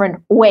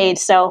different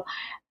ways. So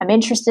I'm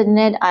interested in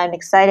it. I'm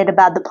excited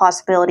about the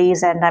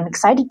possibilities, and I'm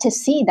excited to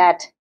see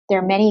that there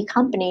are many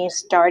companies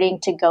starting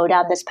to go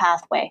down this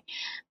pathway.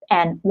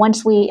 And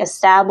once we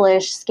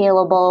establish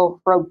scalable,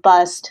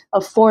 robust,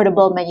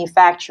 affordable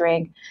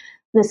manufacturing,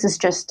 this is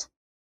just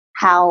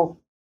how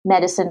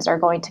medicines are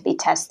going to be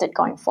tested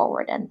going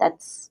forward. And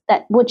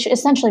which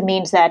essentially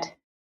means that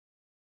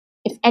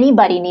if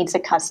anybody needs a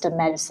custom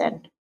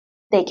medicine,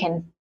 they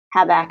can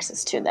have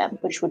access to them,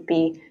 which would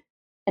be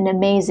an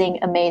amazing,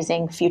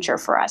 amazing future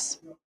for us.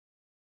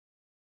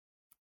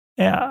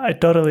 Yeah, I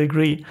totally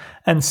agree.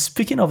 And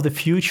speaking of the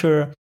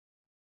future,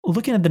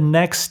 looking at the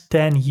next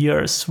 10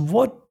 years,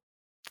 what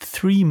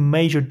 3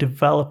 major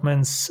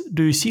developments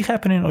do you see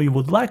happening, or you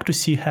would like to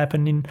see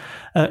happening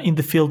in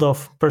the field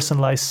of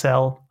personalized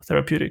cell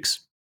therapeutics?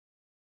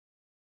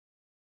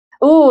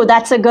 Ooh,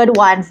 that's a good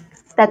one.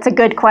 That's a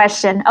good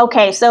question.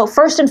 Okay, so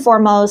first and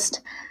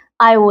foremost,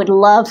 I would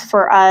love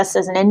for us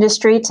as an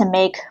industry to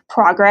make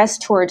progress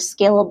towards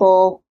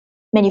scalable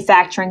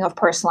manufacturing of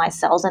personalized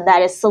cells, and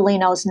that is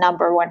Soleno's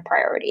number one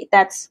priority.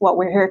 That's what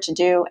we're here to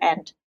do,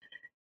 and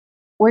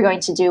we're going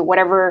to do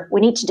whatever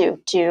we need to do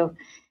to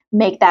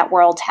make that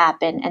world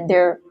happen. And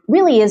there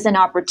really is an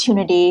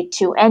opportunity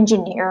to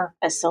engineer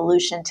a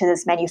solution to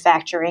this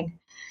manufacturing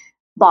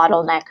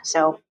bottleneck.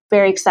 So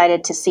very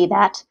excited to see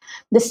that.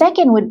 The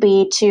second would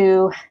be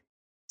to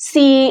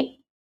see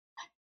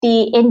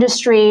the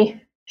industry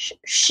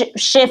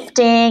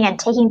shifting and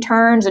taking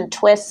turns and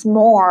twists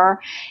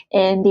more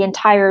in the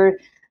entire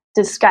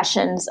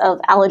discussions of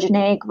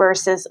allogeneic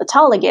versus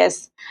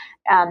autologous.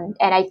 And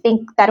I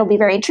think that'll be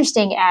very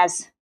interesting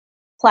as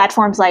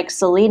platforms like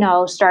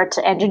Soleno start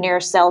to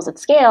engineer cells at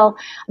scale.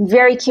 I'm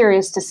very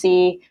curious to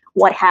see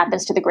what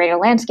happens to the greater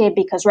landscape,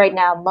 because right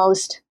now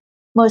most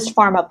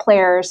pharma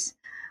players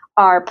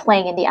are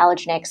playing in the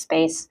allogeneic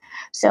space.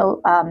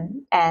 So,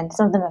 and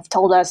some of them have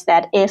told us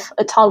that if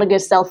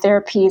autologous cell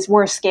therapies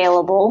were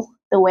scalable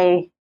the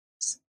way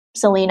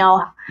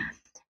Soleno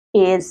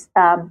is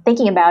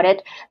thinking about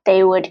it,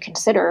 they would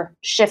consider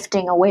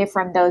shifting away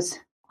from those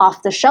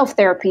off-the-shelf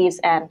therapies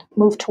and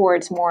move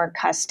towards more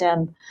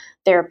custom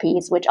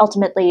therapies, which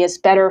ultimately is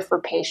better for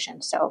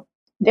patients. So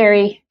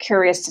very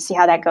curious to see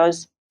how that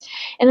goes.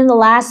 And then the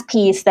last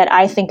piece that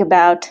I think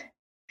about,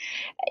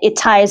 it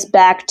ties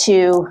back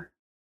to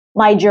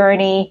my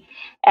journey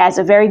as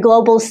a very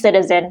global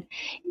citizen,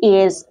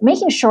 is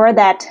making sure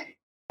that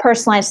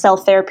personalized cell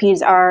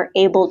therapies are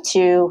able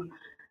to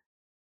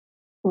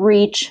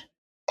reach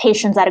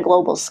patients at a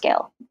global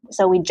scale.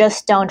 So we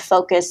just don't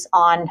focus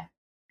on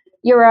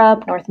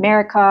Europe, North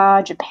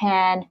America,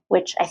 Japan,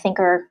 which I think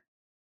are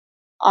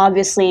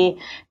obviously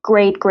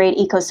great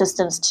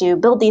ecosystems to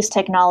build these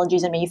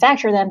technologies and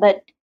manufacture them,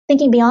 but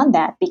thinking beyond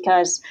that,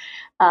 because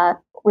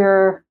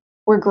we're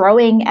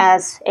growing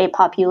as a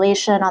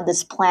population on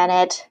this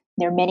planet.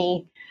 There are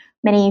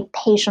many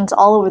patients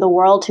all over the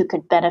world who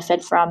could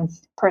benefit from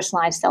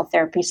personalized cell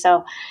therapy.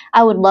 So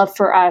I would love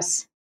for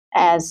us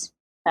as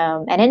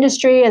an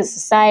industry, as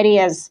society,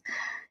 as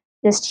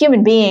just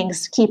human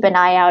beings keep an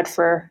eye out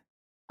for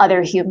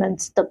other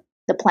humans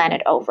the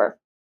planet over.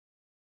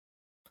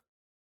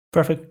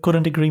 Perfect.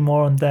 Couldn't agree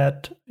more on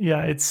that.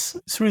 Yeah, it's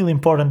really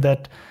important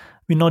that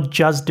we not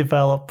just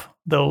develop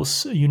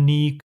those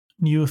unique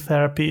new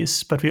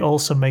therapies, but we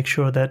also make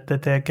sure that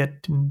they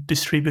get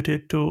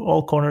distributed to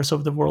all corners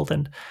of the world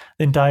and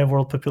the entire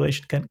world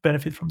population can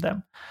benefit from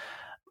them.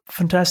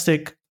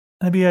 Fantastic.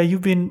 Nabila,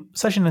 you've been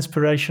such an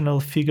inspirational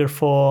figure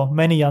for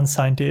many young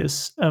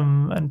scientists,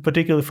 and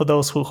particularly for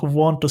those who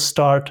want to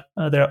start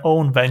their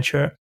own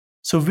venture.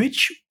 So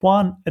which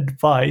one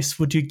advice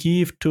would you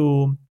give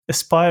to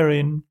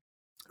aspiring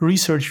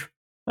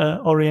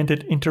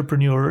research-oriented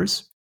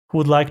entrepreneurs who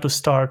would like to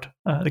start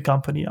the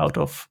company out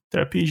of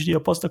their PhD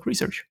or postdoc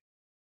research?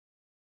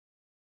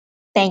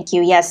 Thank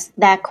you. Yes,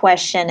 that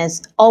question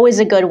is always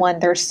a good one.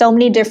 There's so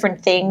many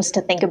different things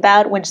to think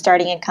about when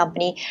starting a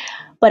company.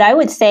 But I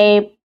would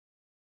say,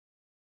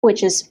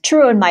 which is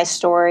true in my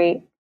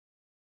story,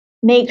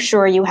 make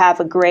sure you have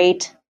a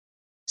great,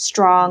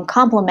 strong,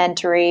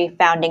 complementary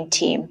founding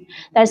team.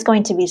 That's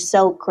going to be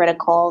so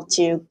critical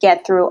to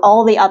get through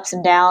all the ups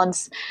and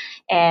downs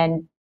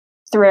and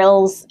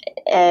thrills,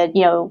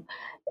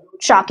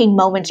 shocking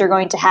moments you're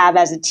going to have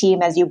as a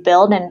team as you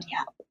build. And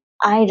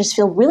I just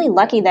feel really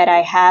lucky that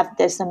I have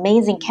this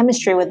amazing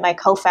chemistry with my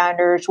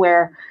co-founders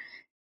where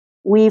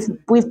we've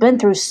been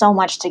through so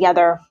much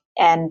together,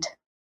 and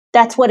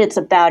that's what it's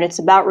about. It's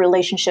about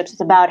relationships. It's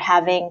about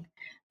having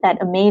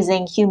that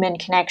amazing human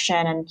connection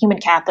and human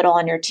capital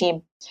on your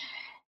team.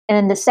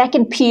 And the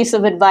second piece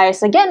of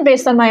advice, again,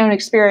 based on my own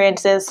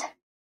experiences,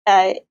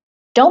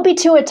 don't be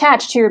too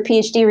attached to your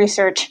PhD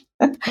research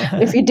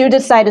if you do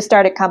decide to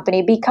start a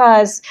company,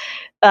 because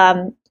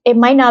it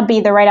might not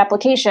be the right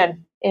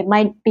application. It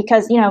might,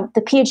 because,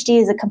 the PhD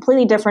is a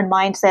completely different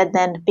mindset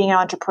than being an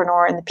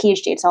entrepreneur. In the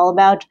PhD, it's all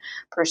about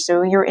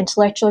pursuing your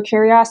intellectual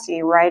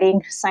curiosity,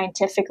 writing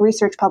scientific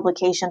research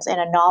publications in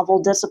a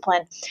novel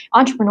discipline.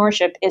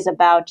 Entrepreneurship is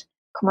about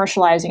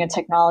commercializing a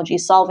technology,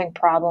 solving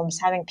problems,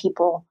 having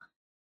people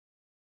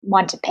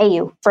want to pay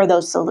you for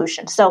those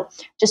solutions. So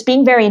just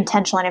being very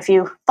intentional. And if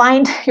you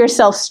find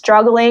yourself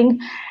struggling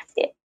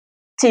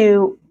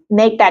to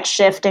make that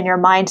shift in your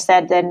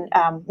mindset, then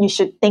you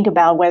should think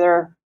about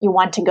whether you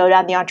want to go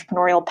down the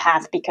entrepreneurial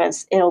path,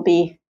 because it'll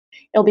be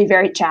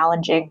very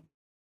challenging.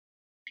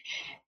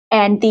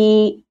 And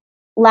the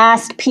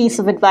last piece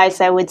of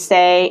advice I would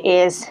say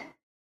is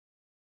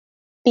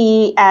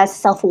be as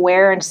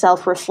self-aware and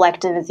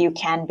self-reflective as you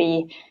can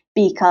be,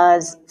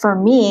 because for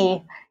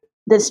me,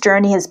 this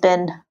journey has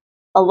been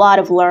a lot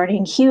of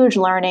learning, huge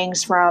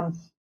learnings from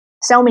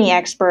so many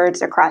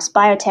experts across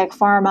biotech,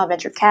 pharma,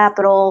 venture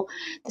capital,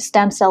 the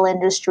stem cell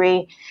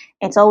industry.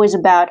 It's always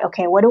about,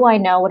 okay, what do I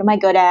know? What am I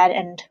good at?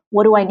 And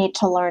what do I need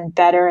to learn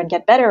better and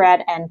get better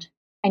at? And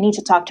I need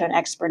to talk to an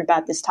expert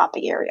about this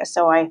topic area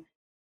so I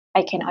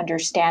can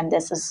understand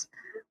this as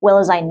well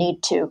as I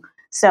need to.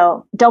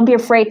 So don't be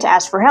afraid to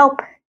ask for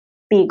help.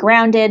 Be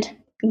grounded.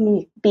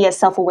 Be as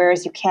self-aware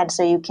as you can,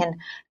 so you can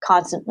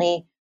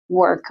constantly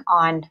work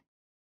on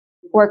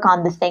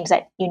the things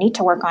that you need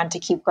to work on to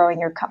keep growing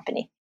your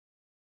company.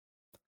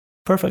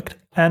 Perfect.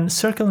 And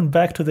circling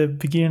back to the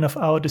beginning of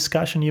our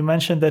discussion, you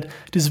mentioned that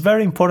it is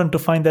very important to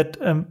find that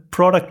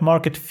product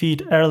market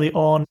fit early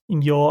on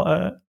in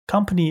your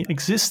company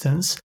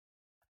existence.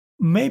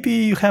 Maybe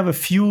you have a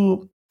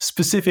few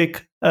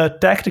specific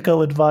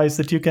tactical advice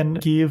that you can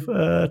give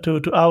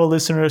to our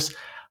listeners,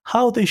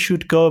 how they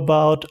should go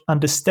about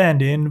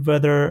understanding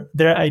whether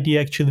their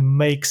idea actually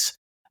makes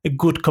a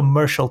good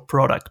commercial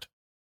product.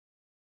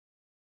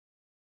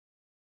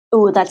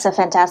 Oh, that's a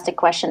fantastic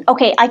question.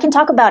 Okay, I can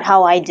talk about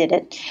how I did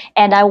it.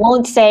 And I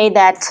won't say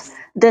that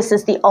this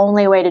is the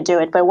only way to do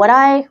it. But what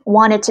I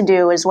wanted to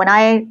do is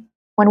when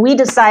we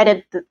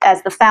decided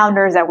as the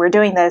founders that we're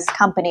doing this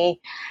company,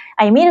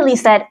 I immediately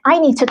said, I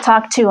need to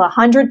talk to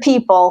 100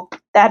 people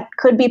that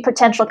could be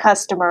potential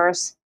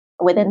customers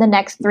within the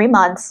next 3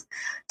 months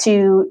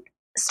to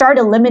start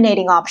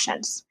eliminating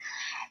options.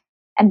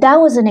 And that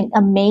was an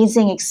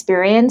amazing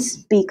experience,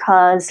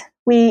 because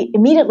we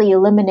immediately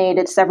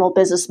eliminated several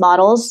business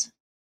models,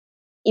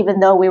 even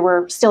though we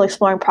were still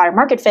exploring product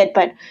market fit,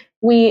 but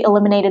we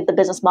eliminated the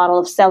business model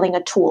of selling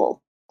a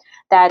tool.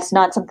 That's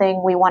not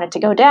something we wanted to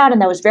go down,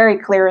 and that was very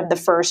clear in the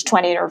first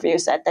 20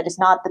 interviews that is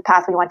not the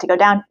path we want to go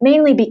down,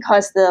 mainly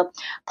because the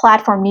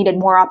platform needed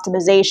more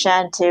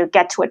optimization to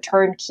get to a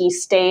turnkey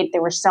state.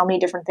 There were so many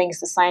different things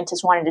the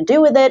scientists wanted to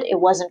do with it.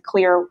 It wasn't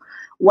clear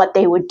what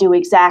they would do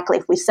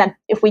exactly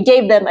if we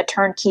gave them a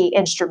turnkey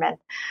instrument.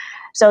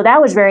 So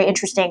that was very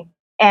interesting.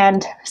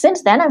 And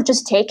since then, I've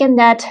just taken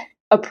that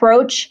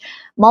approach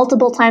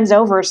multiple times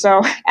over.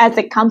 So as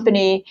a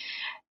company,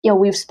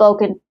 we've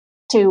spoken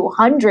to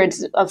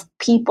hundreds of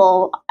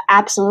people.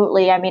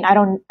 Absolutely. I mean, I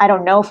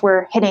don't know if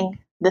we're hitting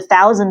the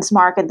thousands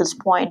mark at this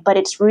point, but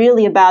it's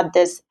really about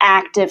this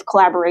active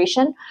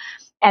collaboration,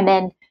 and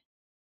then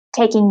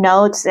taking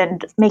notes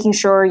and making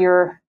sure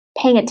you're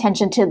paying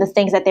attention to the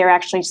things that they're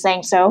actually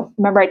saying. So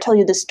remember I told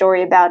you the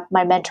story about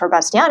my mentor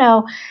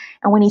Bastiano,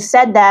 and when he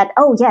said that,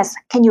 oh yes,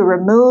 can you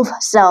remove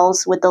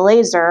cells with the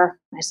laser?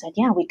 I said,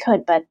 yeah, we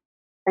could, but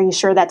are you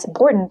sure that's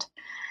important?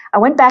 I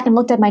went back and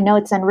looked at my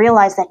notes and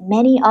realized that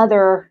many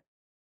other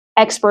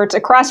experts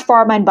across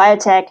pharma and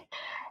biotech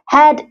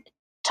had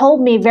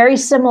told me very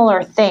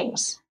similar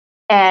things.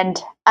 And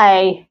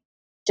I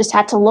just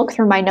had to look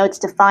through my notes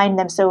to find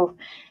them. So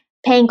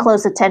paying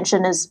close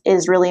attention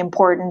is really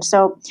important.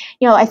 So,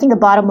 I think the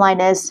bottom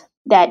line is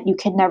that you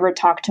can never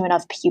talk to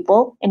enough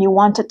people, and you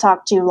want to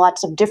talk to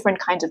lots of different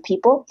kinds of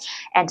people.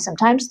 And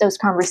sometimes those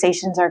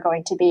conversations are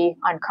going to be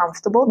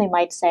uncomfortable. They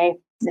might say,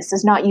 this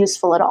is not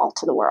useful at all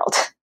to the world.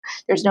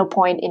 There's no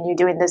point in you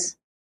doing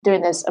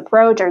this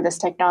approach, or this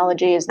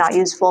technology is not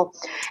useful.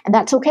 And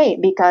that's okay,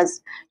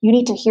 because you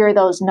need to hear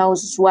those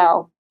no's as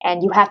well.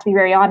 And you have to be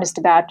very honest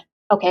about,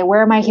 okay,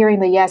 where am I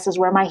hearing the yeses?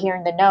 Where am I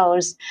hearing the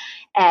no's?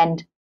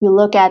 And you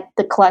look at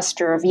the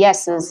cluster of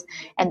yeses,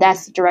 and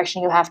that's the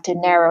direction you have to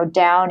narrow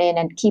down in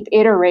and keep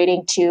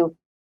iterating to.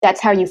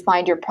 That's how you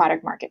find your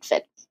product market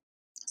fit.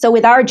 So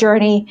with our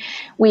journey,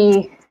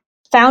 we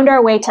found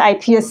our way to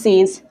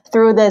iPSCs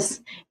through this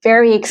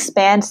very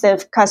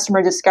expansive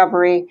customer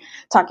discovery,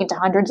 talking to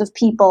hundreds of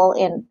people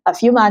in a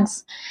few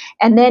months.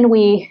 And then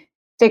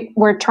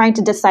we're trying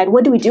to decide,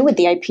 what do we do with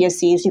the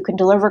iPSCs? You can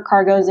deliver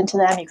cargoes into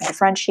them, you can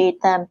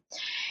differentiate them.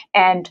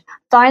 And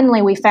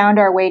finally, we found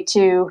our way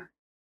to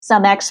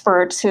some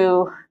experts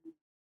who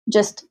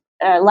just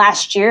early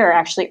last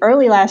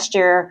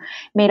year,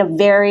 made a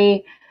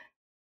very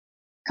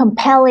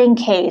compelling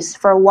case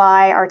for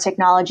why our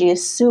technology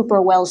is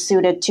super well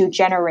suited to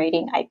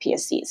generating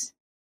iPSCs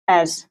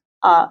as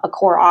a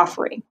core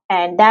offering.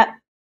 And that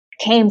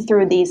came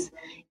through these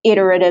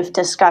iterative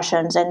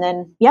discussions. And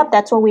then,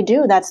 that's what we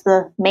do. That's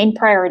the main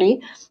priority,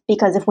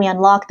 because if we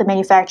unlock the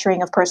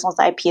manufacturing of personalized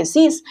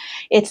iPSCs,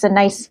 it's a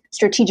nice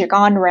strategic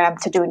on-ramp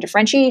to doing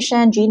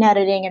differentiation, gene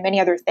editing, and many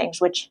other things,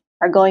 which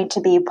are going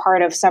to be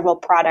part of several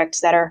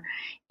products that are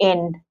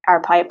in our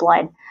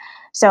pipeline.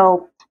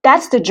 So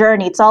that's the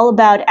journey. It's all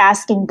about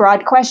asking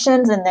broad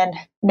questions and then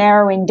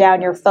narrowing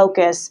down your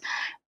focus.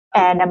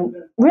 And I'm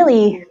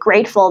really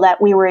grateful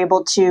that we were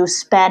able to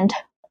spend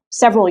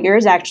several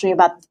years, actually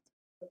about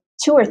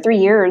 2 or 3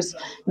 years,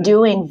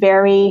 doing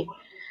very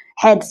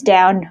heads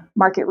down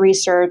market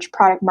research,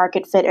 product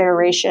market fit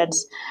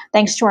iterations,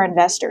 thanks to our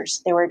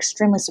investors. They were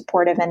extremely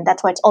supportive. And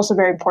that's why it's also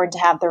very important to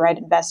have the right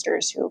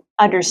investors who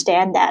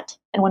understand that.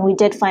 And when we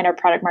did find our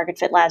product market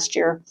fit last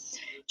year,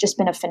 just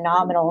been a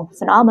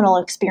phenomenal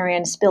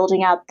experience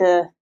building out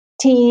the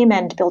team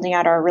and building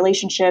out our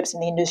relationships in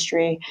the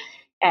industry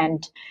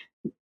and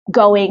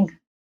going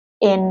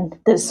in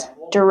this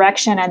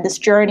direction and this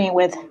journey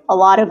with a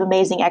lot of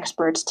amazing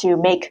experts to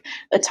make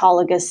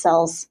autologous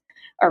cells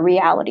a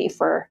reality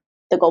for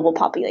the global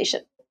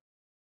population.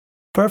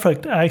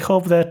 Perfect. I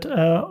hope that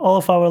all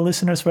of our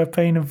listeners were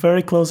paying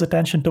very close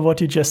attention to what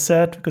you just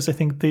said, because I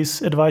think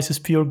this advice is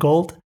pure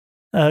gold.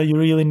 You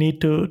really need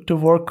to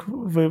work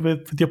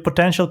with your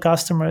potential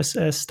customers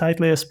as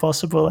tightly as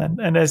possible.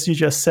 And as you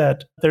just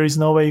said, there is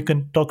no way you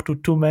can talk to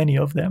too many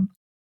of them.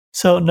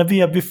 So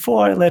Nabia,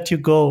 before I let you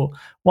go,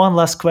 one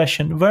last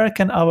question. Where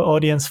can our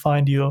audience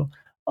find you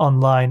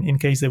online in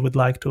case they would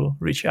like to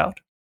reach out?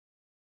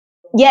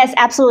 Yes,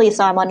 absolutely.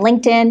 So I'm on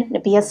LinkedIn,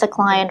 Nabia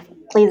Sakline.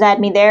 Please add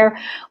me there.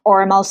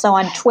 Or I'm also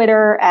on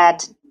Twitter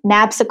at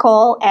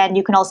Nabsakol. And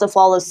you can also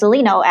follow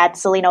Celino at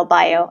Celino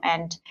Bio.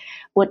 And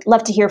would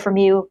love to hear from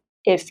you.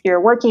 If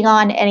you're working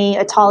on any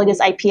autologous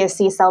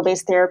iPSC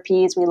cell-based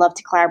therapies, we love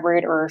to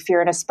collaborate. Or if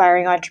you're an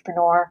aspiring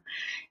entrepreneur,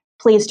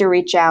 please do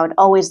reach out.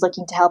 Always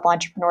looking to help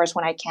entrepreneurs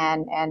when I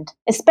can. And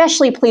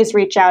especially please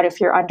reach out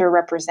if you're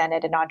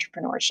underrepresented in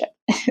entrepreneurship.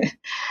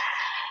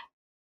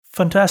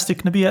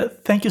 Fantastic. Nabia,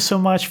 thank you so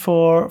much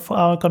for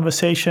our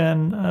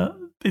conversation.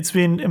 It's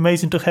been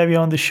amazing to have you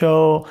on the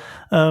show.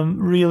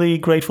 Really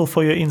grateful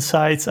for your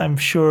insights. I'm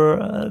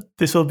sure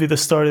this will be the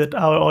story that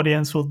our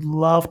audience would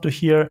love to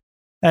hear.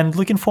 And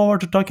looking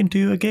forward to talking to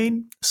you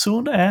again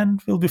soon. And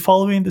we'll be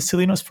following the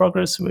Celino's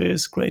progress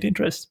with great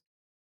interest.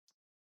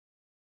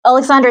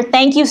 Alexander,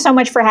 thank you so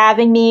much for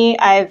having me.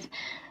 I've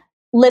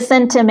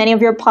listened to many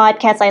of your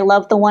podcasts. I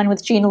love the one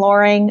with Jean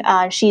Loring.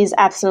 She's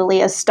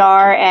absolutely a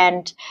star,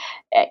 and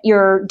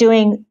you're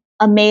doing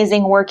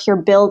amazing work. You're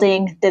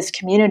building this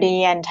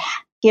community and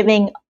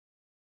giving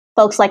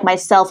folks like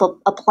myself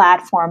a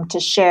platform to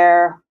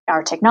share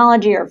our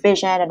technology, our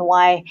vision, and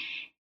why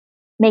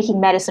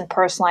making medicine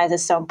personalized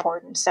is so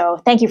important.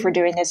 So thank you for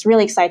doing this.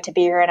 Really excited to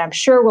be here, and I'm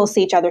sure we'll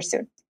see each other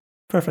soon.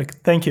 Perfect.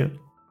 Thank you.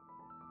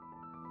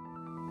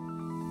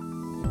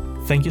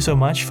 Thank you so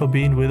much for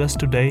being with us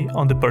today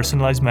on the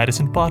Personalized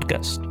Medicine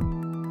Podcast.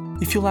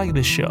 If you like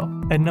this show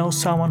and know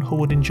someone who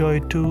would enjoy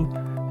it too,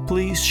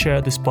 please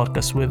share this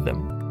podcast with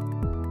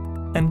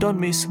them. And don't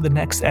miss the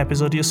next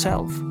episode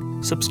yourself.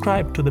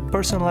 Subscribe to the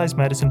Personalized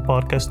Medicine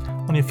Podcast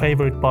on your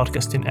favorite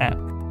podcasting app.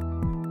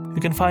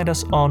 You can find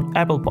us on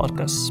Apple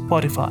Podcasts,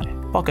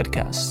 Spotify, Pocket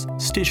Casts,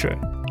 Stitcher,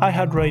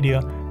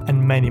 iHeartRadio,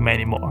 and many,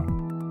 many more.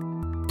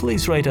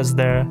 please rate us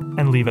there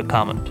and leave a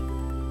comment.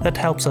 That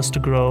helps us to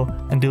grow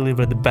and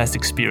deliver the best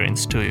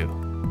experience to you.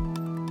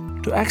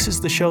 To access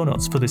the show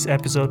notes for this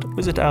episode,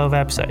 visit our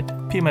website,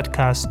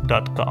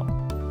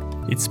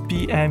 pmedcast.com. It's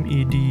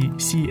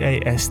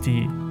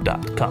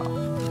pmedcast.com.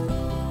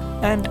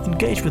 And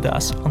engage with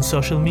us on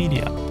social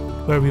media,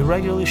 where we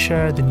regularly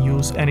share the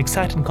news and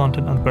exciting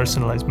content on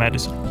personalized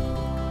medicine.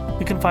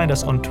 You can find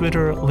us on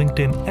Twitter,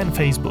 LinkedIn, and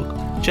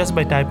Facebook just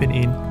by typing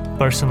in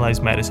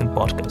Personalized Medicine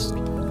Podcast,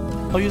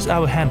 or use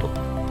our handle,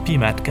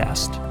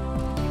 pmedcast.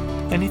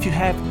 And if you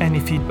have any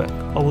feedback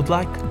or would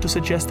like to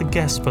suggest a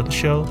guest for the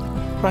show,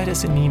 write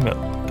us an email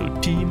to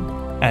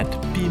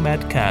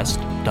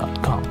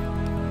team@pmedcast.com.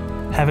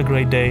 Have a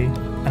great day,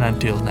 and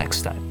until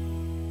next time.